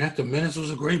 they're like, Phantom Menace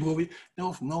was a great movie.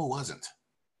 No, it wasn't.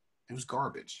 It was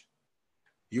garbage.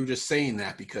 You're just saying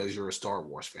that because you're a Star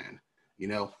Wars fan. You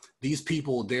know, these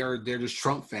people, they're just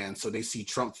Trump fans, so they see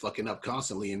Trump fucking up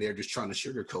constantly and they're just trying to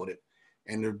sugarcoat it.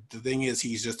 And the thing is,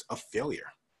 he's just a failure.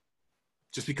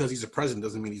 Just because he's a president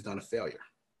doesn't mean he's not a failure.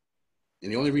 And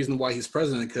the only reason why he's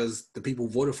president is because the people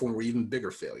who voted for him were even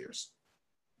bigger failures.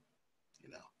 You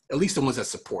know, at least the ones that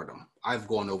support him. I've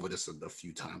gone over this a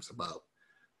few times about,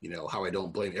 you know, how I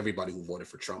don't blame everybody who voted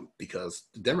for Trump because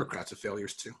the Democrats are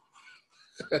failures too.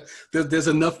 There's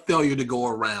enough failure to go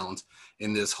around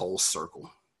in this whole circle.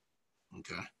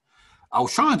 Okay. I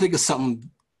was trying to think of something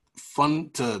fun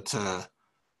to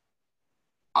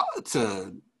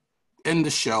end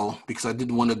the show because I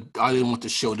didn't want the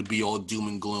show to be all doom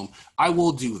and gloom. I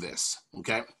will do this,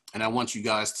 okay? And I want you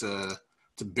guys to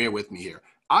bear with me here.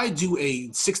 I do a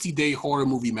 60-day horror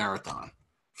movie marathon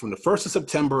from the 1st of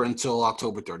September until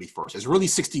October 31st. It's really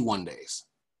 61 days.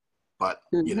 But,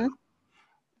 you know.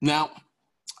 Now,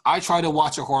 I try to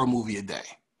watch a horror movie a day.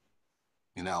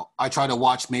 You know, I try to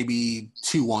watch maybe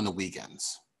 2 on the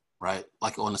weekends, right?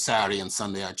 Like on a Saturday and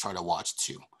Sunday, I try to watch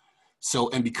 2. So,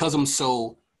 and because I'm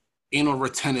so anal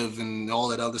retentive and all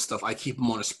that other stuff, I keep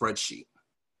them on a spreadsheet,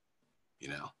 you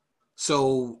know?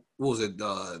 So what was it?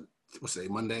 What's today,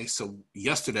 Monday? So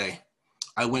yesterday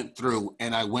I went through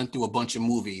a bunch of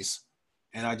movies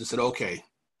and I just said, okay,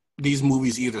 these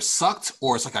movies either sucked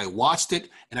or it's like I watched it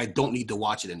and I don't need to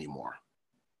watch it anymore.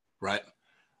 Right?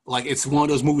 Like it's one of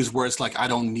those movies where it's like, I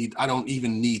don't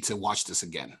even need to watch this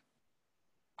again.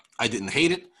 I didn't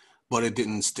hate it, but it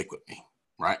didn't stick with me.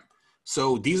 Right?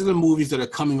 So these are the movies that are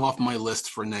coming off my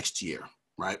list for next year,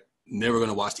 right? Never going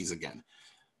to watch these again.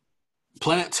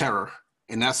 Planet Terror,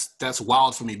 and that's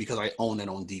wild for me because I own it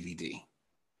on DVD.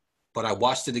 But I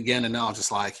watched it again, and now I'm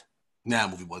just like, nah,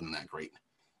 movie wasn't that great.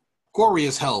 Gory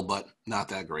as hell, but not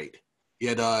that great. You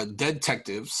had Dead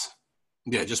Detectives.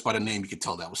 Yeah, just by the name, you could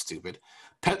tell that was stupid.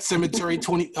 Pet Sematary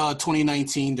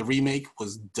 2019, the remake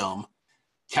was dumb.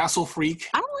 Castle Freak.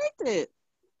 I liked it.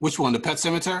 Which one, the Pet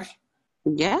Sematary?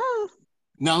 Yeah.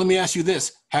 Now, let me ask you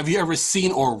this. Have you ever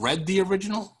seen or read the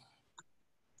original?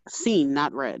 Seen,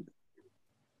 not read.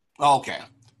 Okay.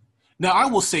 Now, I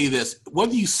will say this.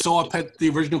 Whether you saw the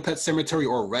original Pet Sematary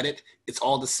or read it, it's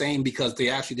all the same because they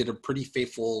actually did a pretty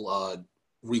faithful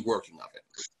reworking of it.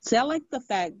 See, I like the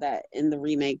fact that in the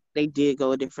remake, they did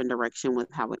go a different direction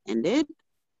with how it ended.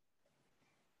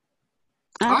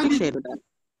 I appreciated that.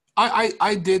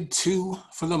 I did too,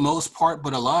 for the most part,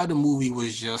 but a lot of the movie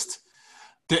was just...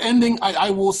 The ending, I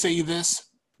will say this,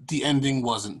 the ending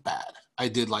wasn't bad. I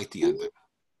did like the ending,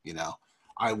 you know.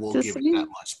 I will give it that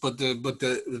much. But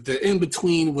the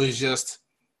in-between was just,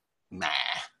 meh.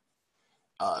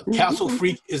 Castle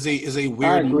Freak is a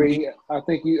weird movie. I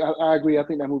agree. I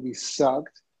think that movie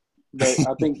sucked. But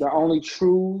I think the only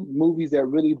true movies that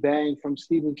really banged from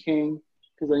Stephen King,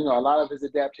 because you know a lot of his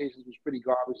adaptations was pretty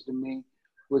garbage to me,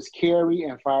 was Carrie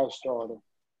and Firestarter.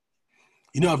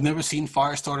 You know, I've never seen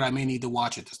Firestarter. I may need to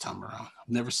watch it this time around. I've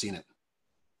never seen it.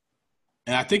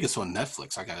 And I think it's on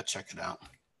Netflix. I got to check it out.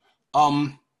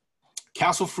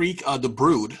 Castle Freak, The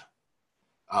Brood.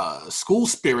 School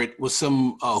Spirit was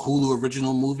some Hulu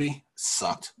original movie.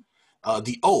 Sucked.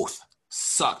 The Oath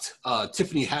sucked.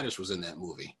 Tiffany Haddish was in that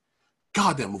movie.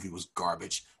 God, that movie was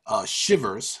garbage.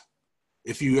 Shivers.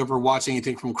 if you ever watch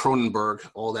anything from Cronenberg,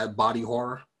 all that body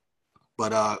horror.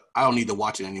 But I don't need to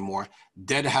watch it anymore.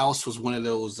 Dead House was one of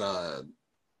those,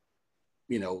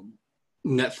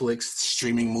 Netflix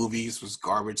streaming movies. Was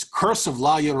garbage. Curse of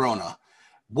La Llorona.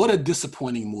 What a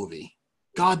disappointing movie.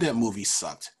 God, that movie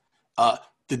sucked.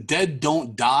 The Dead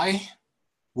Don't Die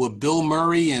with Bill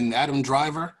Murray and Adam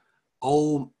Driver.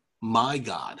 Oh my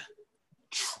God.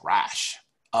 Trash.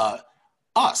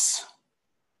 Us.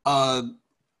 I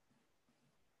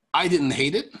didn't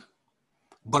hate it,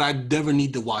 but I never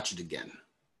need to watch it again.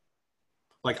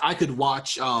 Like, I could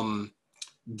watch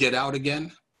Get Out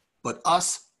again, but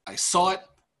Us, I saw it,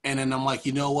 and then I'm like,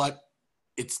 you know what?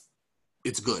 It's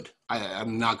good.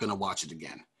 I'm not going to watch it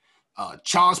again.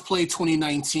 Child's Play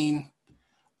 2019,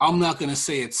 I'm not going to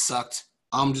say it sucked.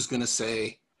 I'm just going to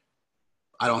say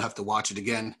I don't have to watch it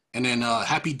again. And then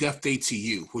Happy Death Day to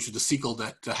You, which was the sequel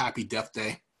to Happy Death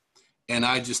Day. And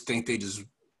I just think they just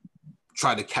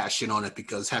tried to cash in on it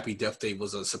because Happy Death Day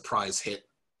was a surprise hit.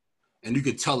 And you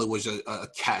could tell it was a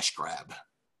cash grab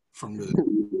from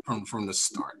the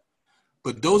start.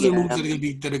 But those are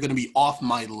movies that are gonna be off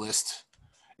my list.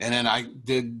 And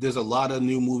then there's a lot of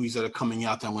new movies that are coming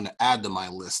out that I'm gonna add to my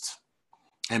list.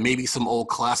 And maybe some old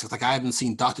classics. Like, I haven't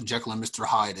seen Dr. Jekyll and Mr.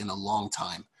 Hyde in a long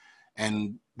time.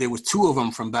 And there was two of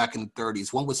them from back in the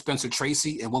 30s. One with Spencer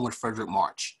Tracy and one with Frederick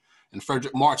March. And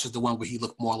Frederick March is the one where he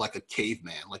looked more like a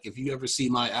caveman. Like, if you ever see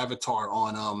my avatar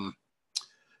on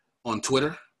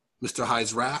Twitter, Mr.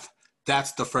 Hyde's Wrath,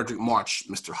 that's the Frederick March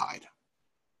Mr. Hyde.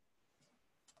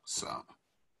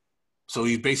 So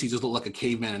he basically just looked like a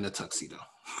caveman in a tuxedo.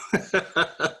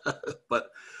 But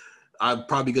I'm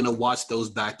probably gonna watch those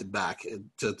back to back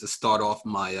to start off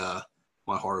my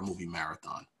my horror movie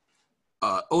marathon.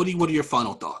 Odie, what are your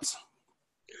final thoughts?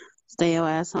 Stay your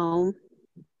ass home.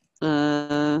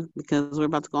 Because we're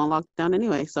about to go on lockdown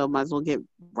anyway, so might as well get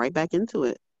right back into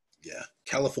it. Yeah,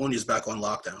 California's back on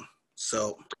lockdown.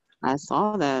 So I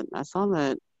saw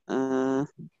that.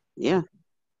 Yeah.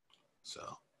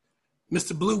 So,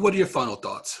 Mr. Blue, what are your final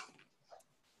thoughts?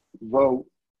 Vote.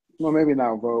 Well, maybe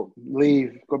not vote.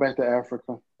 Leave. Go back to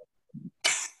Africa.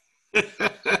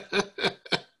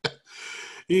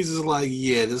 He's just like,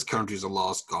 yeah, this country's a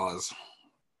lost cause.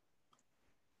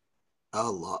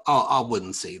 I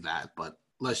wouldn't say that, but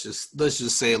let's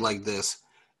just say it like this.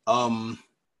 I'm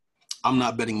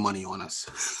not betting money on us.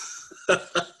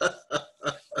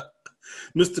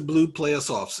 Mr. Blue, play us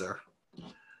off, sir.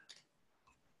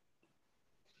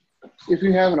 If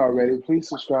you haven't already, please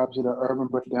subscribe to the Urban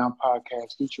Breakdown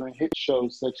podcast featuring hit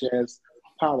shows such as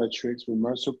POLI-TRICKS with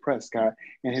Mercer Prescott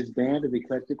and his band of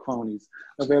eclectic cronies,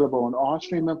 available on all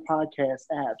streaming podcast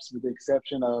apps with the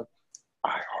exception of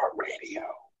iHeartRadio.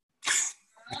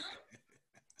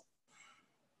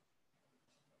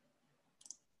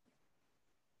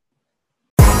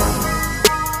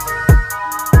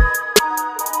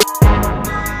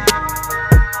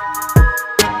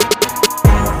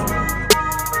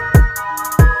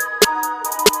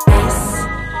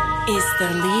 Is the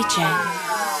Legion.